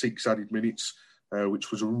those 6 added minutes,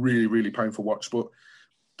 which was a really, really painful watch. But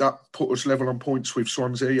that put us level on points with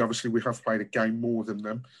Swansea. Obviously, we have played a game more than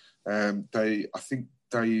them. I think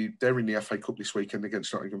they're in the FA Cup this weekend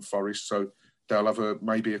against Nottingham Forest, so they'll have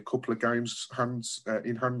maybe a couple of games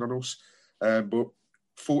in hand on us. But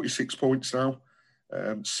 46 points now,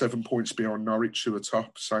 7 points beyond Norwich, who are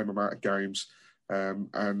top, same amount of games.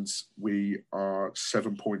 And we are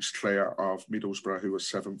 7 points clear of Middlesbrough, who are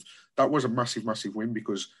 7th. That was a massive, massive win,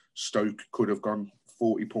 because Stoke could have gone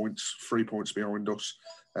 40 points, 3 points behind us.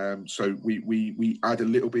 So we add a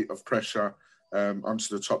little bit of pressure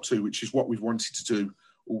onto the top 2, which is what we've wanted to do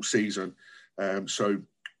all season. So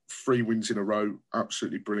 3 wins in a row,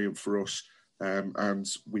 absolutely brilliant for us. And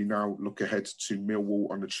we now look ahead to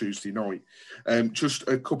Millwall on a Tuesday night. Just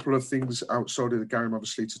a couple of things outside of the game,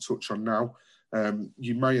 obviously, to touch on now.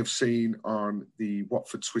 You may have seen on the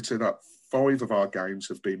Watford Twitter that 5 of our games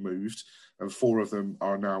have been moved, and 4 of them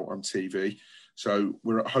are now on TV. So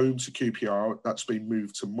we're at home to QPR. That's been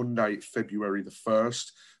moved to Monday, February the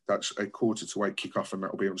 1st. That's a 7:45 kickoff, and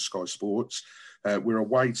that'll be on Sky Sports. We're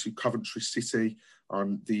away to Coventry City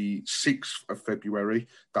on the 6th of February.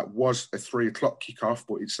 That was a 3:00 kickoff,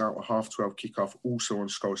 but it's now a 12:30 kickoff, also on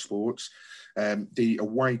Sky Sports. The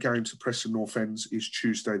away game to Preston North End is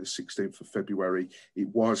Tuesday, the 16th of February. It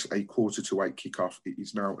was a 7:45 kickoff. It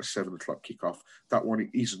is now a 7:00 kickoff. That one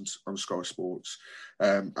isn't on Sky Sports.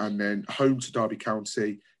 And then home to Derby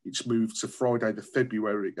County, it's moved to Friday,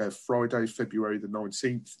 February the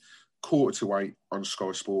 19th, 7:45 on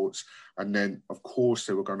Sky Sports. And then, of course,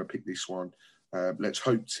 they were going to pick this one. Let's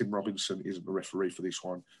hope Tim Robinson isn't the referee for this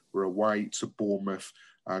one. We're away to Bournemouth,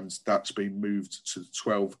 and that's been moved to the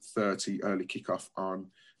 12:30 early kickoff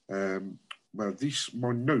on,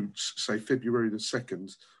 my notes say February the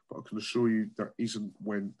 2nd, but I can assure you that isn't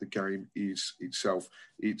when the game is itself.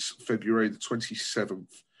 It's February the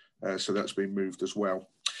 27th, so that's been moved as well.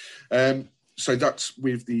 So that's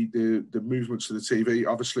with the movements of the TV.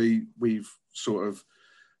 Obviously, we've sort of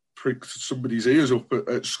pricked somebody's ears up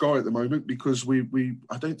at Sky at the moment, because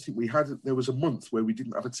I don't think there was a month where we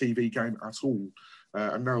didn't have a TV game at all,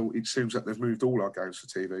 and now it seems that they've moved all our games to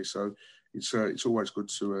TV. So it's always good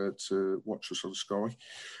to watch us on Sky.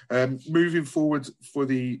 Moving forward for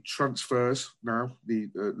the transfers now,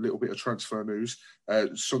 the little bit of transfer news.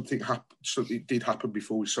 Something did happen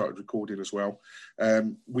before we started recording as well.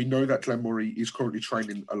 We know that Glenn Murray is currently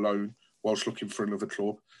training alone whilst looking for another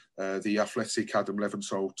club. The Athletic Adam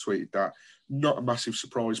Leventhal tweeted that. Not a massive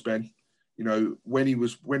surprise, Ben. When he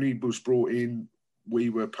was brought in, we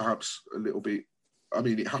were perhaps a little bit. I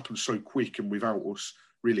mean, it happened so quick, and without us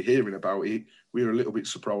really hearing about it, we were a little bit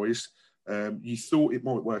surprised. You thought it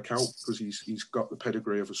might work out because he's got the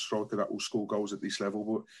pedigree of a striker that will score goals at this level,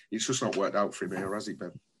 but it's just not worked out for him here, has it,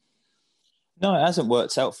 Ben? No, it hasn't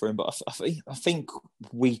worked out for him, but I think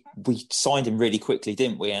we signed him really quickly,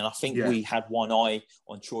 didn't we? And I think we had one eye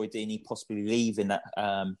on Troy Deeney possibly leaving that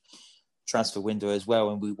transfer window as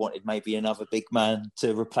well, and we wanted maybe another big man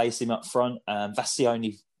to replace him up front. That's the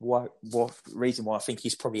only reason why I think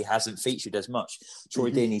he's probably hasn't featured as much.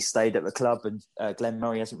 Troy Deeney stayed at the club, and Glenn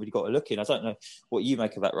Murray hasn't really got a look in. I don't know what you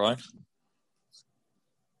make of that, Ryan.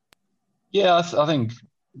 Yeah, I think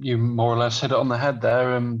you more or less hit it on the head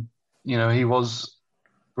there. He was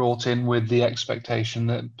brought in with the expectation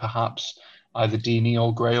that perhaps either Deeney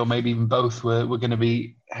or Gray, or maybe even both, were going to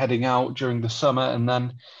be heading out during the summer, and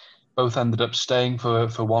then both ended up staying for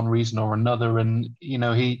one reason or another. And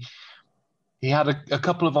he had a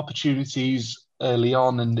couple of opportunities early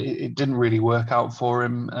on, and it didn't really work out for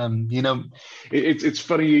him. It's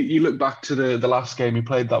funny, you look back to the last game he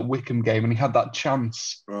played, that Wickham game, and he had that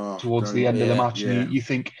chance towards the end of the match, and you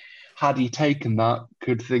think, had he taken that,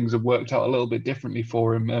 could things have worked out a little bit differently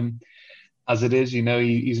for him? As it is,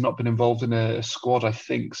 he's not been involved in a squad, I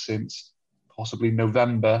think, since possibly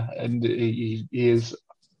November, and he is,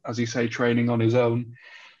 as you say, training on his own.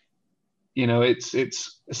 It's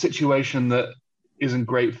a situation that isn't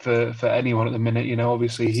great for anyone at the minute.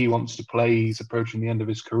 Obviously he wants to play. He's approaching the end of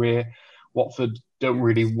his career. Watford don't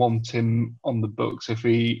really want him on the books if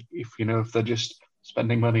they're just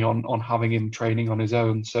spending money on having him training on his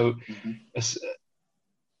own. So a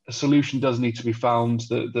solution does need to be found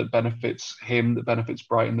that benefits him, that benefits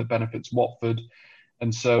Brighton, that benefits Watford.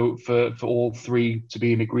 And so for all three to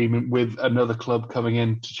be in agreement with another club coming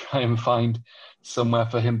in to try and find somewhere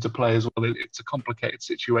for him to play as well, it's a complicated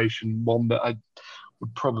situation, one that I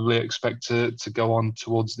would probably expect to go on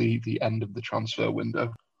towards the end of the transfer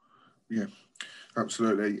window. Yeah,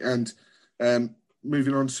 absolutely. And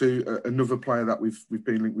moving on to another player that we've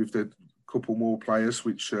been linked with, a couple more players,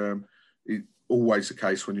 which is always the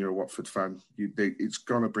case when you're a Watford fan. It's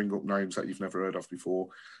going to bring up names that you've never heard of before.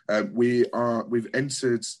 We've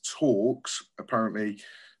entered talks, apparently,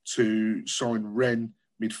 to sign Rennes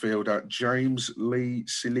midfielder James Lee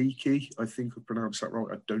Siliki. I think I pronounced that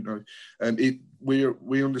right. I don't know.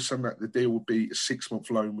 We understand that the deal would be a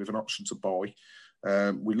 6-month loan with an option to buy.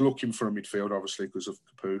 We're looking for a midfield, obviously, because of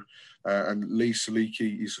Capu. And Lee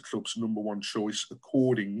Siliki is the club's number one choice,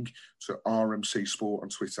 according to RMC Sport on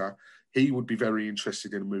Twitter. He would be very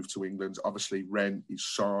interested in a move to England. Obviously, Rennes is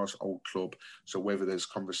Sarr's old club, so whether there's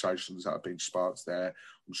conversations that have been sparked there,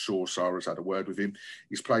 I'm sure Sarr has had a word with him.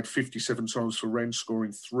 He's played 57 times for Rennes,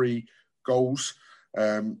 scoring 3 goals,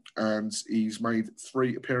 and he's made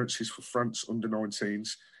 3 appearances for France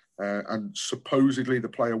under-19s. And supposedly the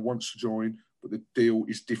player wants to join, but the deal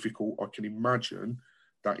is difficult. I can imagine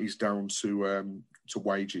that is down to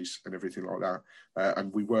wages and everything like that.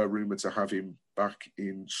 And we were rumoured to have him back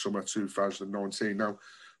in summer 2019. Now,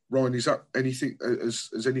 Ryan, is that anything?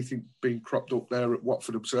 Has anything been cropped up there at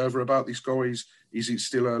Watford Observer about these guys? Is it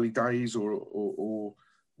still early days, or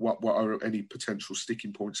what are any potential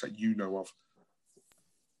sticking points that you know of?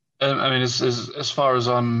 As far as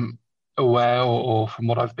I'm aware, or from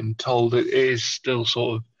what I've been told, it is still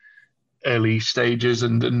sort of early stages,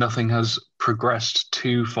 and nothing has progressed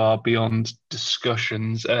too far beyond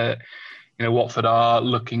discussions. Watford are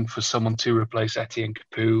looking for someone to replace Etienne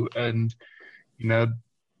Capoue, and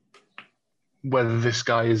whether this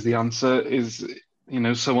guy is the answer is,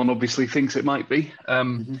 someone obviously thinks it might be.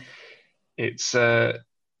 It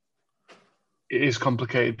is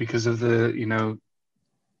complicated because of the,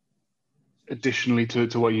 additionally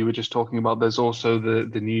to what you were just talking about, there's also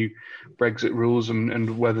the new Brexit rules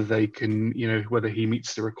and whether they can, whether he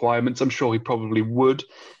meets the requirements. I'm sure he probably would.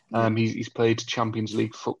 He's played Champions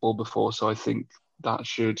League football before, so I think that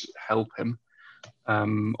should help him.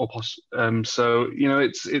 So,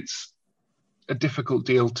 it's a difficult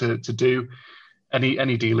deal to do.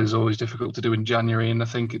 Any deal is always difficult to do in January, and I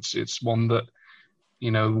think it's one that,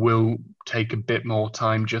 will take a bit more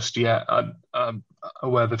time just yet. I'm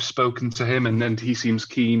aware they've spoken to him, and he seems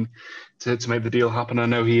keen to make the deal happen. I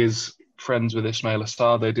know he is friends with Ismail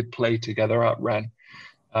Assar. They did play together at Rennes.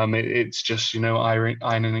 It's just,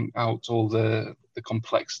 ironing out all the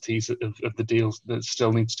complexities of the deals that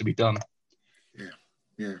still needs to be done.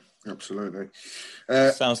 Yeah, absolutely.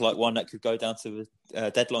 Sounds like one that could go down to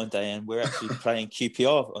deadline day, and we're actually playing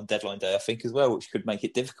QPR on deadline day, I think, as well, which could make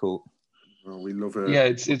it difficult. Well, we love it. Yeah,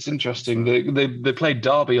 it's interesting. They played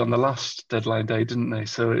Derby on the last deadline day, didn't they?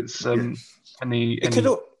 So it's it could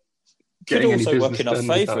also work in our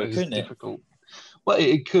favour, couldn't it? Difficult. Well,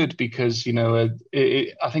 it could, because I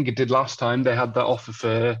think it did last time. They had that offer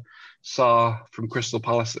for Sarr from Crystal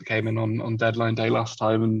Palace that came in on deadline day last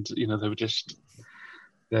time, and they were just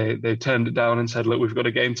they turned it down and said, look, we've got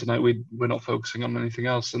a game tonight. We're not focusing on anything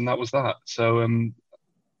else, and that was that. So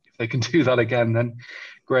if they can do that again, then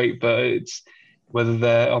great. But it's whether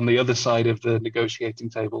they're on the other side of the negotiating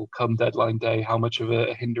table come deadline day, how much of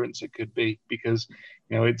a hindrance it could be, because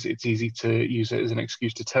it's easy to use it as an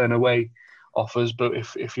excuse to turn away offers, but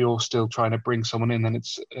if you're still trying to bring someone in, then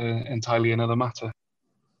it's entirely another matter.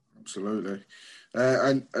 Absolutely.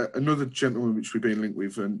 And another gentleman which we've been linked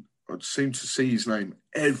with, and I'd seem to see his name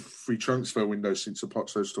every transfer window since the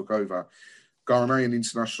Pozzos took over, Ghanaian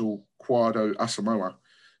international Kwadwo Asamoah.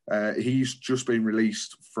 He's just been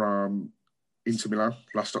released from Inter Milan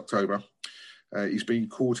last October. He's been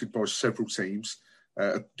courted by several teams.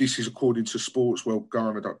 This is according to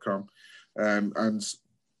sportsworldghana.com. And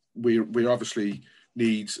we obviously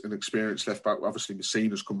need an experienced left back. Obviously,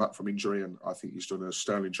 Messina's come back from injury, and I think he's done a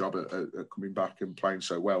sterling job at coming back and playing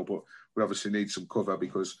so well. But we obviously need some cover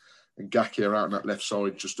because Ngakia out on that left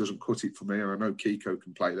side just doesn't cut it for me. And I know Kiko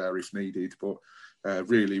can play there if needed, but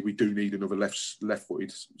really we do need another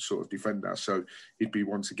left-footed sort of defender. So he'd be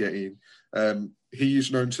one to get in. He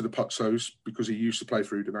is known to the Pozzos because he used to play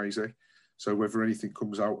for Udinese. So whether anything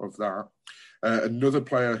comes out of that. Another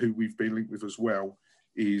player who we've been linked with as well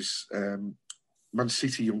is Man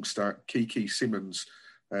City youngster Kiki Simmons.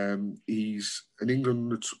 He's an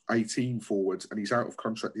England 18 forward and he's out of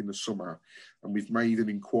contract in the summer. And we've made an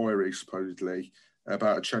inquiry, supposedly,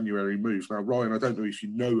 about a January move. Now, Ryan, I don't know if you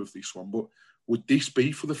know of this one, but would this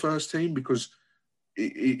be for the first team? Because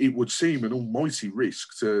it would seem an almighty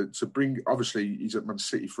risk to bring, obviously he's at Man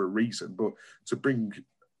City for a reason, but to bring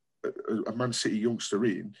a Man City youngster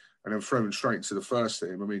in and then throw him straight into the first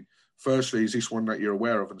team. I mean, firstly, is this one that you're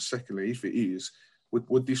aware of? And secondly, if it is,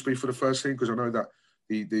 would this be for the first team? Because I know that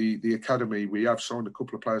the academy, we have signed a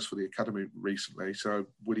couple of players for the academy recently. So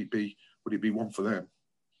would it be one for them?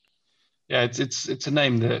 Yeah, it's a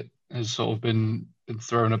name that has sort of been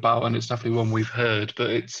thrown about, and it's definitely one we've heard.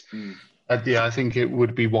 But it's I think it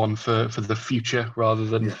would be one for the future rather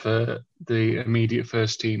than for the immediate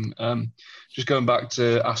first team. Just going back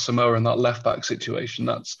to Asamoah and that left back situation,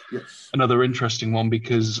 that's another interesting one,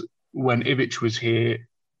 because when Ivic was here,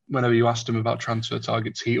 whenever you asked him about transfer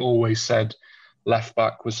targets, he always said left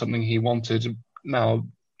back was something he wanted. Now,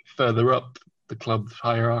 further up the club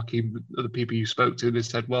hierarchy, the people you spoke to, they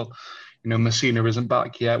said, well, Messina isn't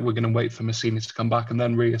back yet. We're going to wait for Messina to come back and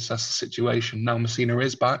then reassess the situation. Now Messina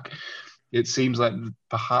is back. It seems like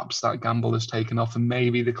perhaps that gamble has taken off, and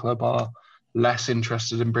maybe the club are less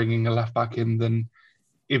interested in bringing a left back in than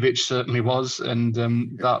Ivic certainly was. And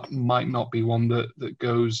that might not be one that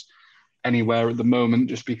goes anywhere at the moment,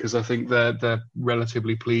 just because I think they're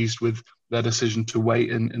relatively pleased with their decision to wait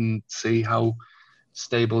and see how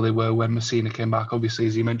stable they were when Messina came back. Obviously,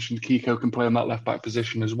 as you mentioned, Kiko can play on that left back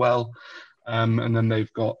position as well. And then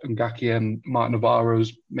they've got Ngakia and Martin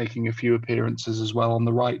Navarro's making a few appearances as well on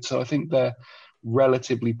the right. So I think they're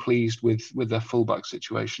relatively pleased with their fullback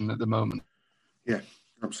situation at the moment. Yeah,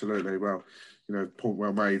 absolutely. Well, point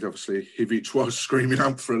well made. Obviously, Ivic was screaming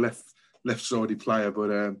out for a left-sided player,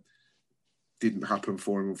 but didn't happen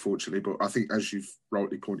for him, unfortunately. But I think, as you've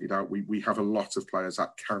rightly pointed out, we have a lot of players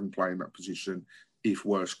that can play in that position if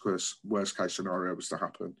worst case scenario was to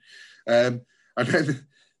happen. And then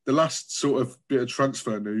the last sort of bit of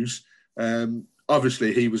transfer news,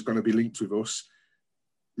 obviously he was going to be linked with us.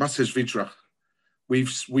 Matej Vydra.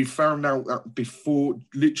 We've found out that before,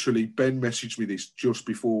 literally, Ben messaged me this just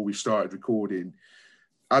before we started recording.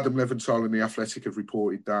 Adam Leventhal and The Athletic have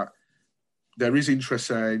reported that there is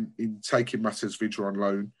interest in taking Matej Vydra on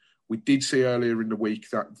loan. We did see earlier in the week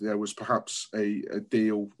that there was perhaps a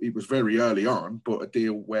deal. It was very early on, but a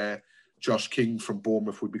deal where Josh King from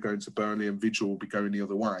Bournemouth would be going to Burnley and Vydra will be going the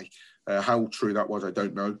other way. How true that was, I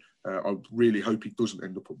don't know. I really hope he doesn't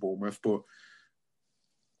end up at Bournemouth, but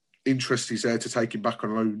interest is there to take him back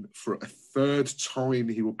on loan for a third time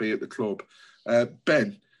he will be at the club.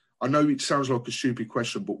 Ben, I know it sounds like a stupid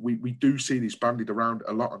question, but we do see this bandied around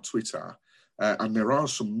a lot on Twitter, and there are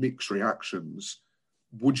some mixed reactions.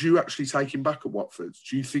 Would you actually take him back at Watford?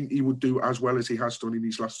 Do you think he would do as well as he has done in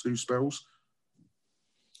his last two spells?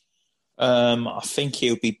 I think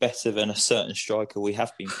he'll be better than a certain striker we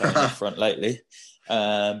have been playing up front lately.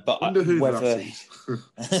 But I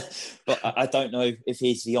don't know if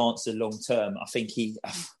he's the answer long term. I think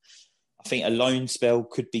a loan spell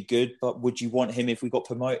could be good, but would you want him if we got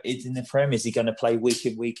promoted in the Prem? Is he going to play week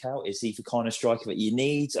in, week out? Is he the kind of striker that you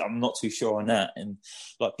need? I'm not too sure on that. And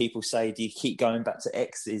like people say, do you keep going back to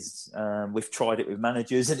X's? We've tried it with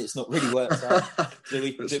managers and it's not really worked out. Do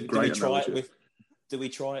we try it with do we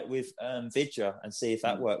try it with Vidra and see if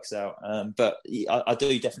that works out? But I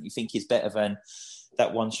do definitely think he's better than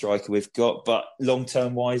that one striker we've got. But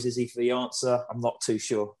long-term wise, is he for the answer? I'm not too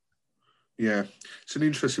sure. Yeah, it's an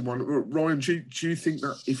interesting one. Ryan, do you think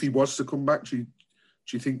that if he was to come back, do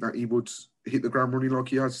you think that he would hit the ground running like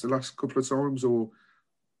he has the last couple of times, or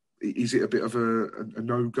is it a bit of a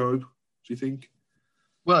no-go, do you think?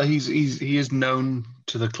 Well, he is known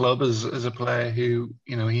to the club as a player who,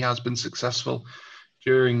 he has been successful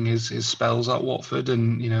during his spells at Watford,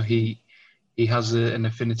 and he has an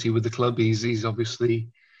affinity with the club. He's obviously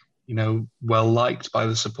well liked by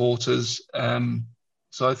the supporters.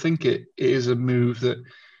 So I think it is a move that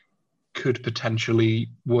could potentially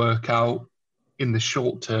work out in the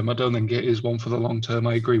short term. I don't think it is one for the long term.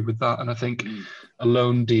 I agree with that, and I think a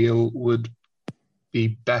loan deal would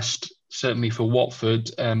be best, certainly for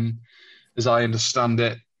Watford. As I understand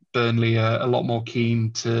it, Burnley are a lot more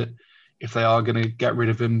keen to, if they are going to get rid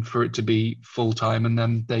of him, for it to be full-time, and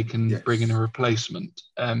then they can bring in a replacement.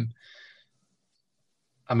 I'm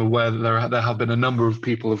aware that there have been a number of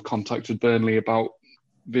people have contacted Burnley about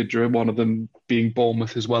Vidra, one of them being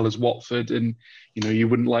Bournemouth as well as Watford, and you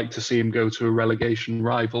wouldn't like to see him go to a relegation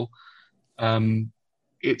rival.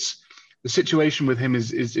 It's the situation with him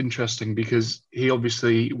is interesting because he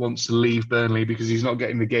obviously wants to leave Burnley because he's not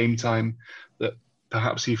getting the game time that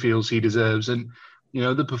perhaps he feels he deserves, and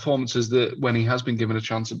the performances that when he has been given a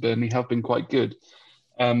chance at Burnley have been quite good.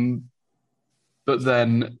 But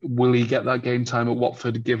then will he get that game time at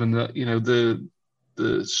Watford, given that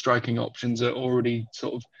the striking options are already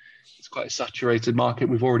it's quite a saturated market.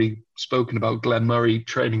 We've already spoken about Glenn Murray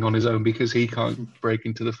training on his own because he can't break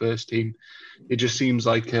into the first team. It just seems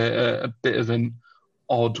like a bit of an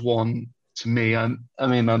odd one to me. And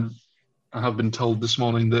I have been told this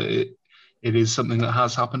morning that it is something that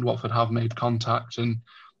has happened. Watford have made contact and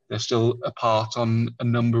they're still apart on a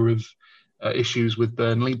number of issues with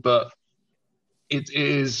Burnley, but it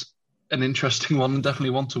is an interesting one and definitely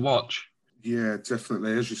one to watch. Yeah,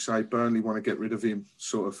 definitely. As you say, Burnley want to get rid of him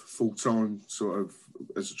sort of full-time, sort of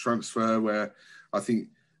as a transfer, where I think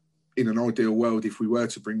in an ideal world, if we were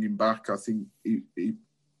to bring him back, I think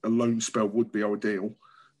a loan spell would be ideal.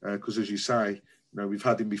 Because as you say, we've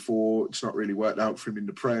had him before. It's not really worked out for him in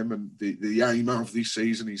the Prem, and the aim of this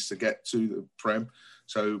season is to get to the Prem.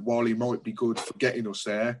 So while he might be good for getting us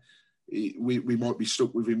there, we might be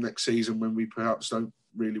stuck with him next season when we perhaps don't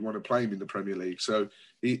really want to play him in the Premier League. So,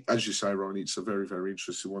 as you say, Ron, it's a very, very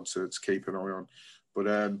interesting one to keep an eye on.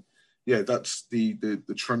 But, that's the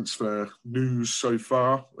transfer news so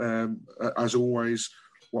far. As always,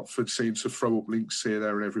 Watford seems to throw up links here,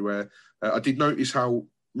 there and everywhere. I did notice how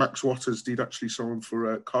Max Watters did actually sign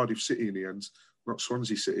for Cardiff City in the end, not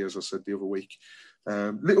Swansea City, as I said the other week.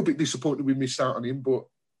 Little bit disappointed we missed out on him, but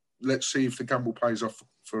let's see if the gamble pays off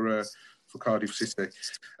for Cardiff City.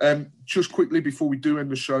 Just quickly before we do end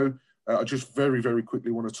the show, I just very, very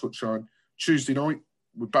quickly want to touch on Tuesday night.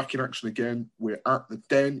 We're back in action again. We're at the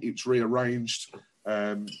Den. It's rearranged.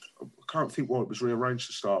 I can't think why it was rearranged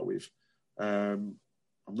to start with. I'm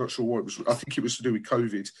not sure why it was. I think it was to do with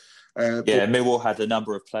COVID. Millwall had a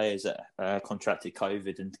number of players that contracted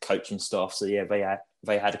COVID and coaching staff. So,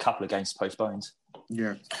 they had a couple of games postponed.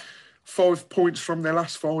 Yeah. 5 points from their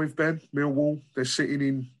last 5, Ben. Millwall, they're sitting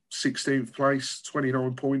in 16th place,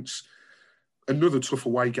 29 points. Another tough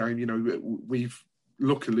away game. We've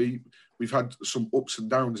had some ups and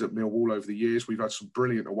downs at Millwall over the years. We've had some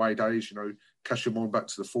brilliant away days, cast your mind back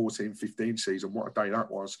to the 14-15 season. What a day that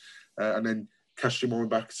was. And then cast your mind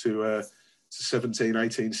back to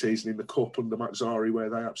 17-18 season in the Cup under Mazzari, where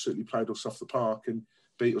they absolutely played us off the park and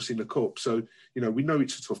beat us in the Cup. So, we know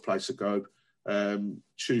it's a tough place to go.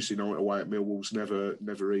 Tuesday night away at Millwall's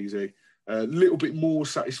never easy. A little bit more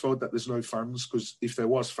satisfied that there's no fans, because if there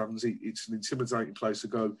was fans, it's an intimidating place to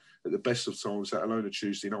go at the best of times, let alone a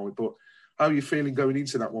Tuesday night. But how are you feeling going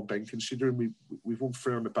into that one, Ben, considering we've won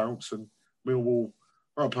 3 on the bounce and Millwall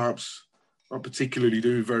are perhaps not particularly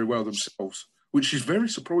doing very well themselves, which is very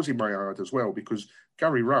surprising, may I add, as well, because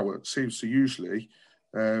Gary Rowett seems to usually,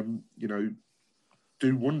 do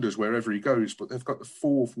wonders wherever he goes, but they've got the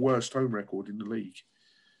 4th worst home record in the league.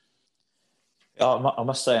 I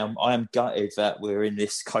must say, I am gutted that we're in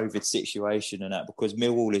this COVID situation and that, because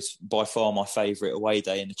Millwall is by far my favourite away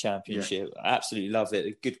day in the Championship. Yeah. I absolutely love it.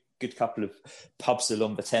 A good couple of pubs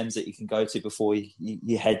along the Thames that you can go to before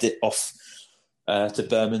you head it off to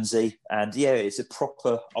Bermondsey. And it's a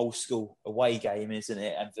proper old school away game, isn't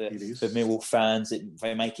it? And for Millwall fans,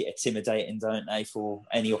 they make it intimidating, don't they, for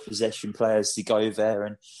any opposition players to go there.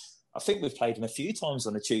 And I think we've played them a few times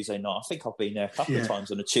on a Tuesday night. I think I've been there a couple of times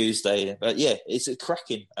on a Tuesday. But yeah, it's a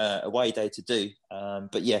cracking away day to do.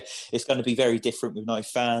 But yeah, it's going to be very different with no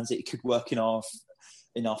fans. It could work in our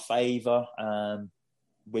favour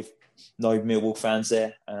with no Millwall fans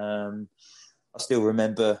there. I still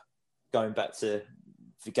remember going back to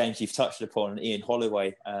the games you've touched upon, Ian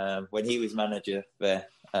Holloway, when he was manager there.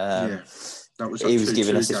 That was a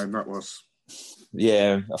 2-2 game, that was.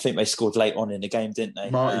 Yeah, I think they scored late on in the game, didn't they?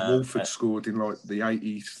 Marty Wolford scored in like the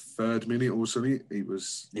 83rd minute or something. He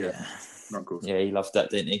was, not good. Yeah, he loved that,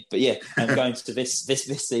 didn't he? But yeah, going to this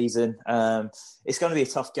season, it's going to be a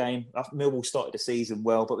tough game. Millwall started the season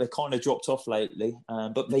well, but they've kind of dropped off lately.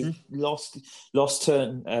 But they lost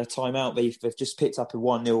time out. They've just picked up a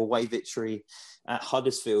 1-0 away victory at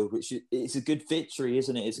Huddersfield, which is a good victory,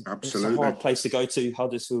 isn't it? It's a hard place to go to,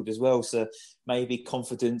 Huddersfield as well. So maybe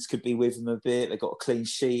confidence could be with them a bit. They've got a clean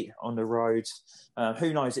sheet on the road.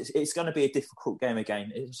 Who knows? It's going to be a difficult game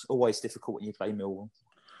again. It's always difficult when you play Millwall.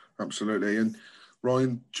 Absolutely. And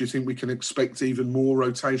Ryan, do you think we can expect even more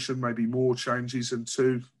rotation, maybe more changes and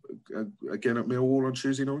two again at Millwall on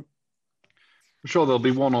Tuesday night? I'm sure there'll be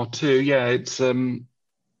one or two. Yeah, it's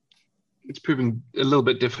proving a little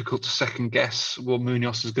bit difficult to second guess what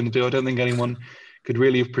Munoz is going to do. I don't think anyone could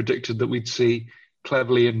really have predicted that we'd see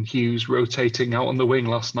Cleverley and Hughes rotating out on the wing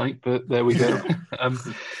last night, but there we go.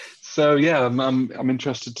 So yeah, I'm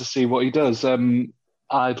interested to see what he does.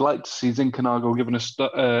 I'd like to see Zinchenko given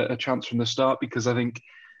a chance from the start, because I think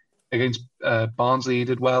against Barnsley he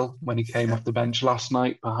did well when he came off the bench last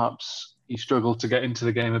night. Perhaps he struggled to get into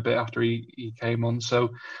the game a bit after he came on.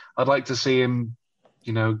 So I'd like to see him,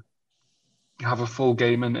 have a full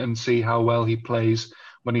game and see how well he plays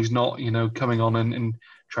when he's not, coming on and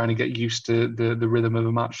trying to get used to the rhythm of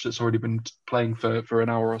a match that's already been playing for an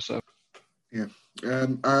hour or so. Yeah.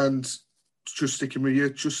 And just sticking with you,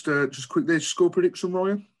 just quickly, score prediction,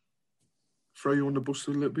 Ryan? Throw you on the bus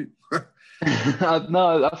a little bit.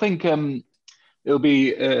 No, I think it'll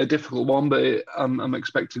be a difficult one, but I'm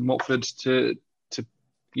expecting Watford to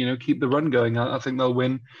keep the run going. I think they'll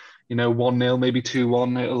win, 1-0, maybe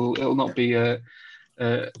 2-1. It'll not be a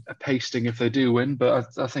pasting if they do win,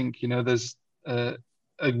 but I think there's a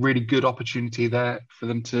really good opportunity there for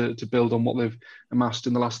them to build on what they've amassed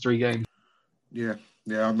in the last 3 games. Yeah,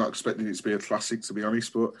 I'm not expecting it to be a classic, to be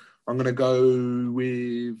honest, but I'm going to go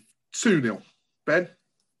with 2-0. Ben?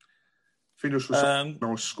 Finish with a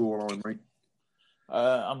nice scoreline, mate.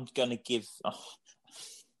 I'm going to give a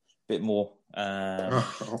bit more. I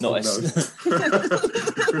can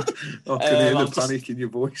hear the panic in your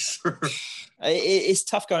voice. It's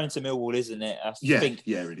tough going to Millwall, isn't it? I think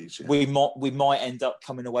it is. Yeah. We might end up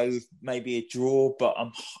coming away with maybe a draw, but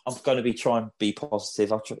I'm going to be trying to be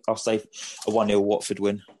positive. I'll say a 1-0 Watford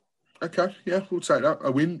win. Okay, yeah, we'll take that.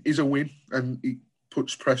 A win is a win, and it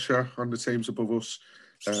puts pressure on the teams above us.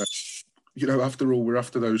 After all, we're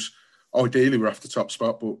after those. Ideally, we're after top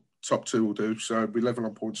spot, but top 2 will do. So we're level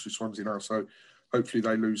on points with Swansea now. So hopefully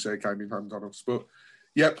they lose their game in hand on us. But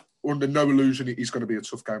yep, under no illusion, it is going to be a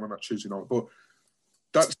tough game on that Tuesday night. But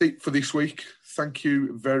that's it for this week. Thank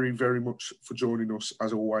you very, very much for joining us,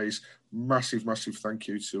 as always. Massive, massive thank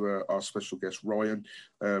you to our special guest, Ryan,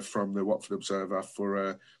 from the Watford Observer,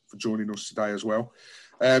 for joining us today as well.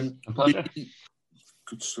 A pleasure.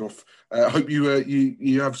 Good stuff. I hope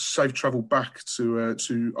you have safe travel back to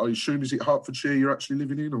I assume, is it Hertfordshire you're actually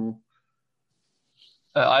living in, or?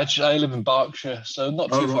 I live in Berkshire, so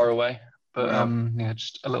not too far away, but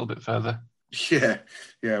just a little bit further. Yeah.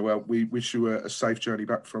 Well, we wish you a safe journey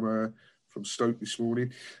back from Stoke this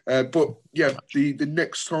morning. But yeah, the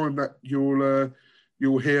next time that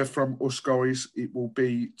you'll hear from us guys, it will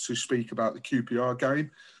be to speak about the QPR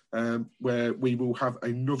game. Where we will have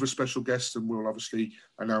another special guest, and we'll obviously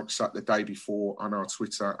announce that the day before on our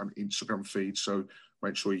Twitter and Instagram feed. So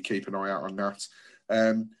make sure you keep an eye out on that.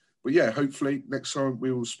 But yeah, hopefully next time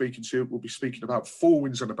we'll be speaking about 4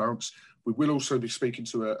 wins on the bounce. We will also be speaking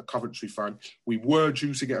to a Coventry fan. We were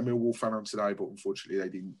due to get a Millwall fan on today, but unfortunately they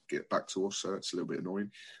didn't get back to us, so it's a little bit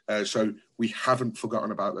annoying. So we haven't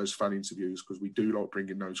forgotten about those fan interviews, because we do like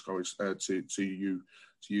bringing those guys to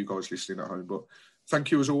you guys listening at home. But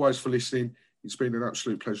thank you as always for listening. It's been an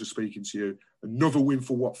absolute pleasure speaking to you. Another win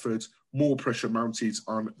for Watford. More pressure mounted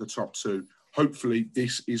on the top 2. Hopefully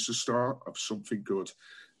this is the start of something good.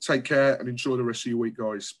 Take care and enjoy the rest of your week,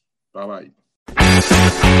 guys. Bye-bye.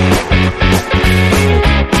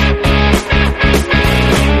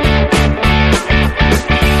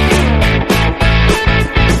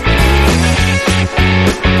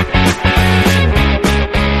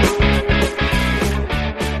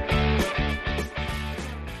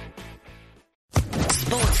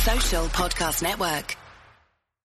 Sports Social Podcast Network.